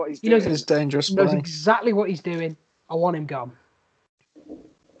 Exactly what he's doing. It's dangerous He knows play. exactly what he's doing. I want him gone.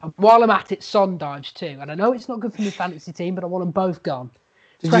 And while I'm at it, Son dives too. And I know it's not good for my fantasy team, but I want them both gone.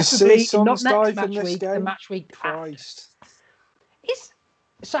 Did you see not Son's next dive match in this week, game? the match week Christ. after.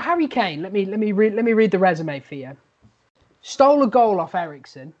 So Harry Kane, let me read the resume for you. Stole a goal off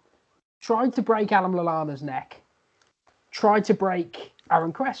Eriksen, tried to break Adam Lallana's neck, tried to break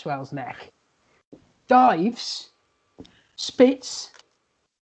Aaron Cresswell's neck, dives, spits.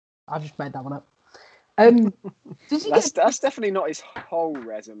 I've just made that one up. Does he That's get? that's definitely not his whole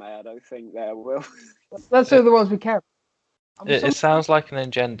resume. I don't think there will. That's the other ones we care about. It sounds like an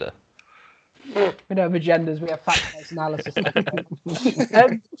agenda. We don't have agendas. We have fact-based analysis.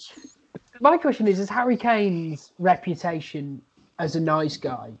 My question is Harry Kane's reputation as a nice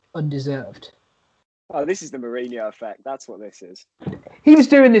guy undeserved? Oh, this is the Mourinho effect. That's what this is. He was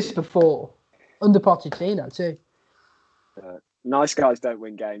doing this before, under Pochettino too. Nice guys don't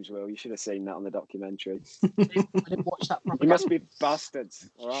win games, Will. You should have seen that on the documentary. I didn't watch that. You must be bastards,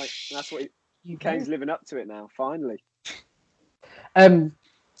 all right? That's what You Kane's living up to it now, finally. Premier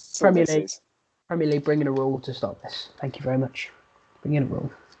All this League. is. Premier League bringing a rule to stop this. Thank you very much. Bring in a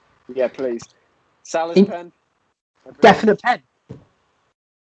rule. Yeah, please. Salah's In- pen. Definite pen. Yeah,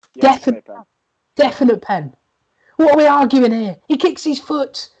 definite pen. Definite pen. What are we arguing here? He kicks his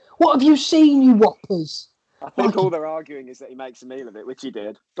foot. What have you seen, you whoppers? I think all they're arguing is that he makes a meal of it, which he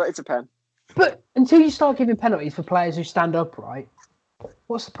did. But it's a pen. But until you start giving penalties for players who stand upright,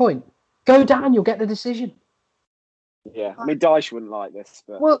 what's the point? Go down, you'll get the decision. Yeah, I mean, Dyche wouldn't like this,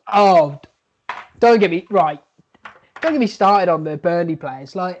 but Well, don't get me started on the Burnley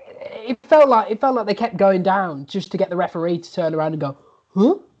players. Like it felt like they kept going down just to get the referee to turn around and go,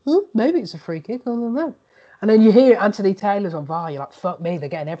 huh? Maybe it's a free kick. I don't know. And then you hear Anthony Taylor's on VAR. You're like, fuck me, they're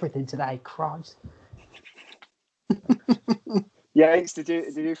getting everything today. Christ. yeah, did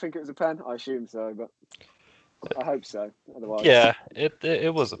you think it was a pen? I assume so, but I hope so. Otherwise, Yeah,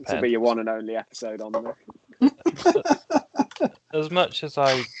 it was a this will pen. be your one and only episode on there. As much as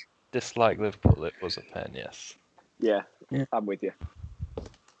I dislike Liverpool, it was a pen. Yes. Yeah, Yeah. I'm with you.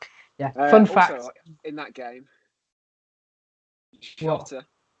 Yeah. Fun also, fact. in that game, What? Jota,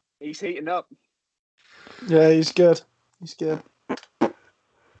 he's heating up. Yeah, he's good. He's good.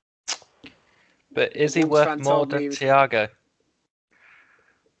 But is he Wolves worth fan more told me than he was- Thiago?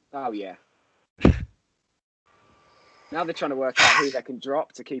 Oh yeah. Now they're trying to work out who they can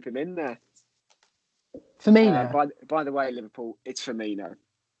drop to keep him in there. Firmino. By the way, Liverpool, it's Firmino.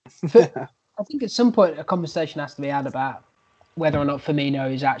 I think at some point a conversation has to be had about whether or not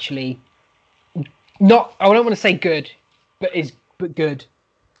Firmino is actually not. I don't want to say good, but good.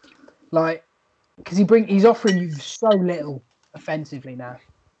 Like because he's offering you so little offensively now.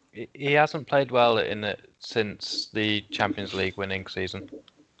 He hasn't played well in it since the Champions League winning season.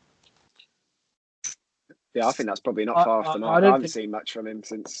 Yeah, I think that's probably not far off the mark. I haven't seen much from him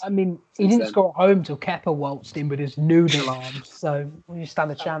since. I mean, he since didn't then. score at home till Kepa waltzed in with his noodle arms, so you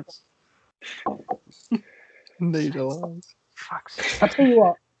stand a chance. Noodle. I tell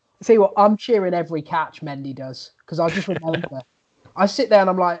you what, I'm cheering every catch Mendy does because I just remember. I sit there and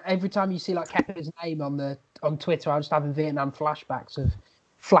I'm like, every time you see like Kepa's name on Twitter, I'm just having Vietnam flashbacks of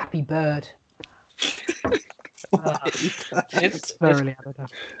Flappy Bird. It's Thoroughly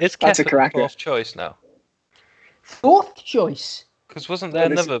It's That's a Kepa the cracker. fourth choice now. Fourth choice. Because wasn't there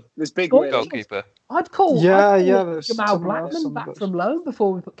another There's Big Fourth Willie. goalkeeper? I'd call Yeah. Jamal There's someone else Blackman on back the books. from loan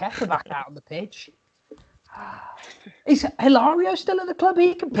before we put Kepa back out on the pitch. Is Hilario still at the club?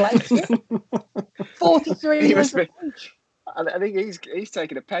 He can play. 43 He years must of be. age. I think he's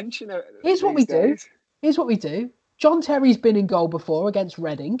taking a pension. Here's what we do. Here's what we do. John Terry's been in goal before against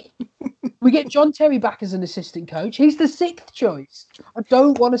Reading. We get John Terry back as an assistant coach. He's the sixth choice. I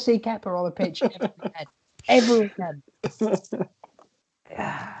don't want to see Kepa on the pitch ever again.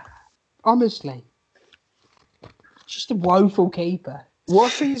 Honestly. Just a woeful keeper.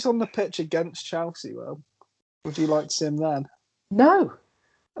 What if he's on the pitch against Chelsea, Will? Would you like to see him then? No.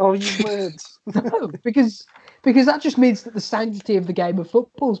 Oh, you would. No, because that just means that the sanctity of the game of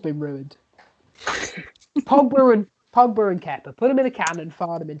football's been ruined. Pogba and Kepa, put them in a cannon,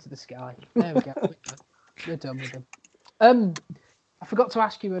 fire them into the sky. There we go. We're done with them. I forgot to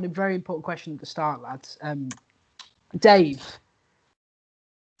ask you a very important question at the start, lads. Dave,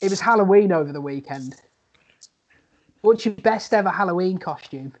 it was Halloween over the weekend. What's your best ever Halloween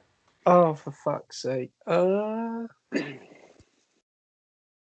costume? Oh, for fuck's sake. Don't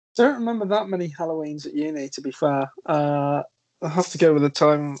remember that many Halloweens at uni, to be fair. I have to go with the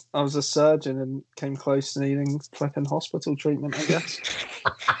time I was a surgeon and came close to needing flipping hospital treatment, I guess.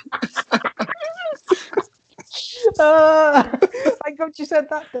 Thank God you said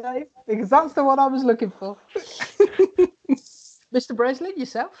that, Dave, because that's the one I was looking for. Mr. Breslin,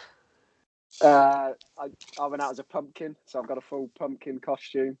 yourself? I went out as a pumpkin, so I've got a full pumpkin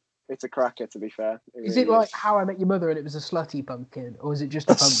costume. It's a cracker, to be fair. Is it like How I Met Your Mother and it was a slutty pumpkin, or is it just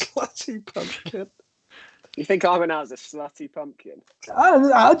a pumpkin? Slutty pumpkin. You think I went out as a slutty pumpkin? I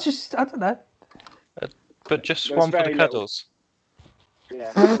don't know. But just There's one for the very little. cuddles.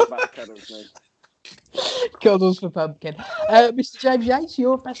 Yeah, about cuddles, mate. Cuddles for pumpkin. Mr. James Yates,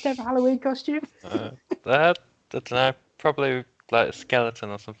 your best ever Halloween costume? I don't know. Probably like a skeleton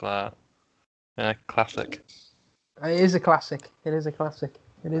or something like that. Yeah, classic. It is a classic. It is a classic.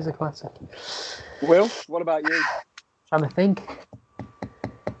 It is a classic. Will, what about you? Trying to think.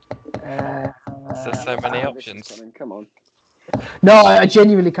 There's so many options. Come on. No, I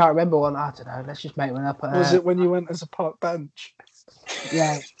genuinely can't remember one. I don't know. Let's just make one up. Was it when you went as a park bench?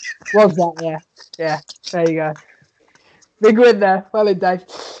 Yeah. Was that? Yeah. Yeah. There you go. Big win there. Well in, Dave.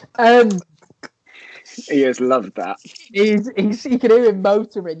 He has loved that. You can hear him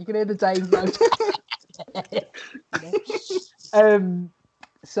motoring. You can hear the Dave motor.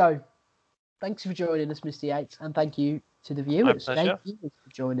 So, thanks for joining us, Mr. Yates, and thank you to the viewers. My pleasure. Thank you for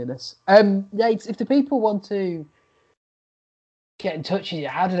joining us. Yates, if the people want to get in touch with you,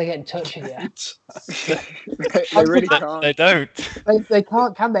 how do they get in touch with you? They really can't. They don't. They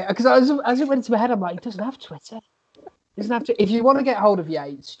can't, can they? Because as it went into my head, I'm like, he doesn't have Twitter. He doesn't have to. If you want to get hold of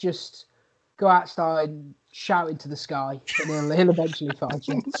Yates, just go outside and shout into the sky, and he'll eventually find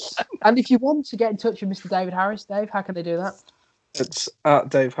you. And if you want to get in touch with Mr. David Harris, Dave, how can they do that? It's at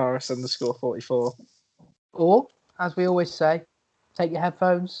Dave Harris _44. Or, as we always say, take your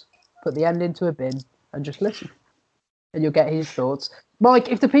headphones, put the end into a bin, and just listen. And you'll get his thoughts. Mike,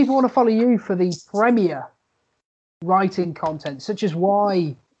 if the people want to follow you for the premier writing content, such as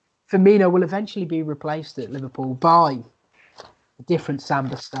why Firmino will eventually be replaced at Liverpool by a different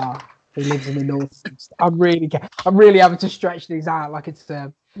Samba star who lives in the north. I'm really having to stretch these out like it's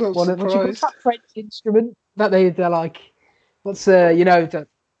what's that French instrument that they're like,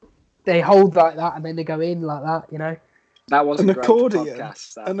 they hold like that and then they go in like that, That was an a great accordion.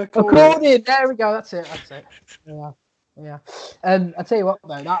 podcast, that. An accordion. There we go. That's it. Yeah. I tell you what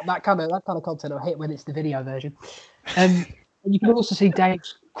though, that kind of content will hit when it's the video version. And you can also see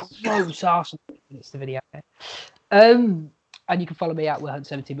Dave's gross Arsenal when it's the video. And you can follow me at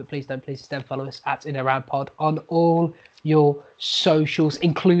WillHunt17, but please follow us at In Around Pod on all your socials,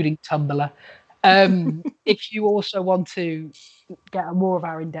 including Tumblr. If you also want to get more of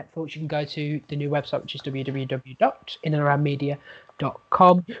our in-depth thoughts, you can go to the new website, which is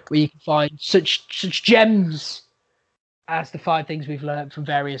www.inandaroundmedia.com, where you can find such gems as the 5 things we've learned from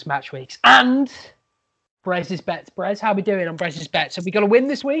various match weeks. And Brez's bets. Brez, how are we doing on Brez's bets? Have we got a win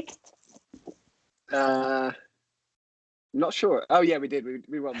this week? Not sure. Oh yeah, we did.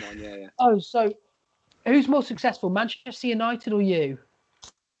 We won one. Yeah. Oh, so who's more successful, Manchester United or you?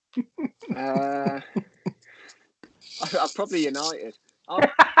 I'm probably United.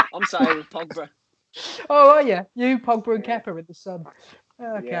 I'm saying with Pogba. Oh, are you? You, Pogba, and Kepa in the sun.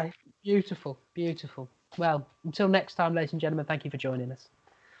 Okay, Yeah. Beautiful. Well, until next time, ladies and gentlemen, thank you for joining us.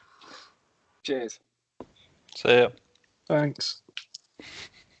 Cheers. See ya.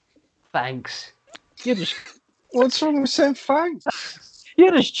 Thanks. You're just What's wrong with saying thanks?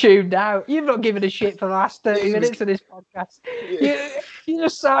 You're just tuned out. You've not given a shit for the last 30 minutes of this podcast. You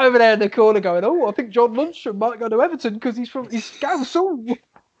just sat over there in the corner going, "Oh, I think John Lundstrom might go to Everton because he's Scouse."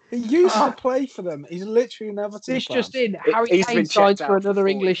 He used to play for them. He's literally an Everton This fan. just in. Harry He's Kane been signs checked for out for another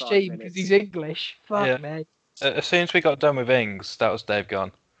English 45 team because minutes. he's English. Fuck Yeah. me. As soon as we got done with Ings, that was Dave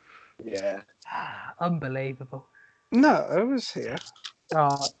gone. Yeah. Unbelievable. No, I was here.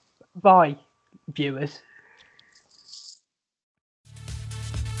 Bye, viewers.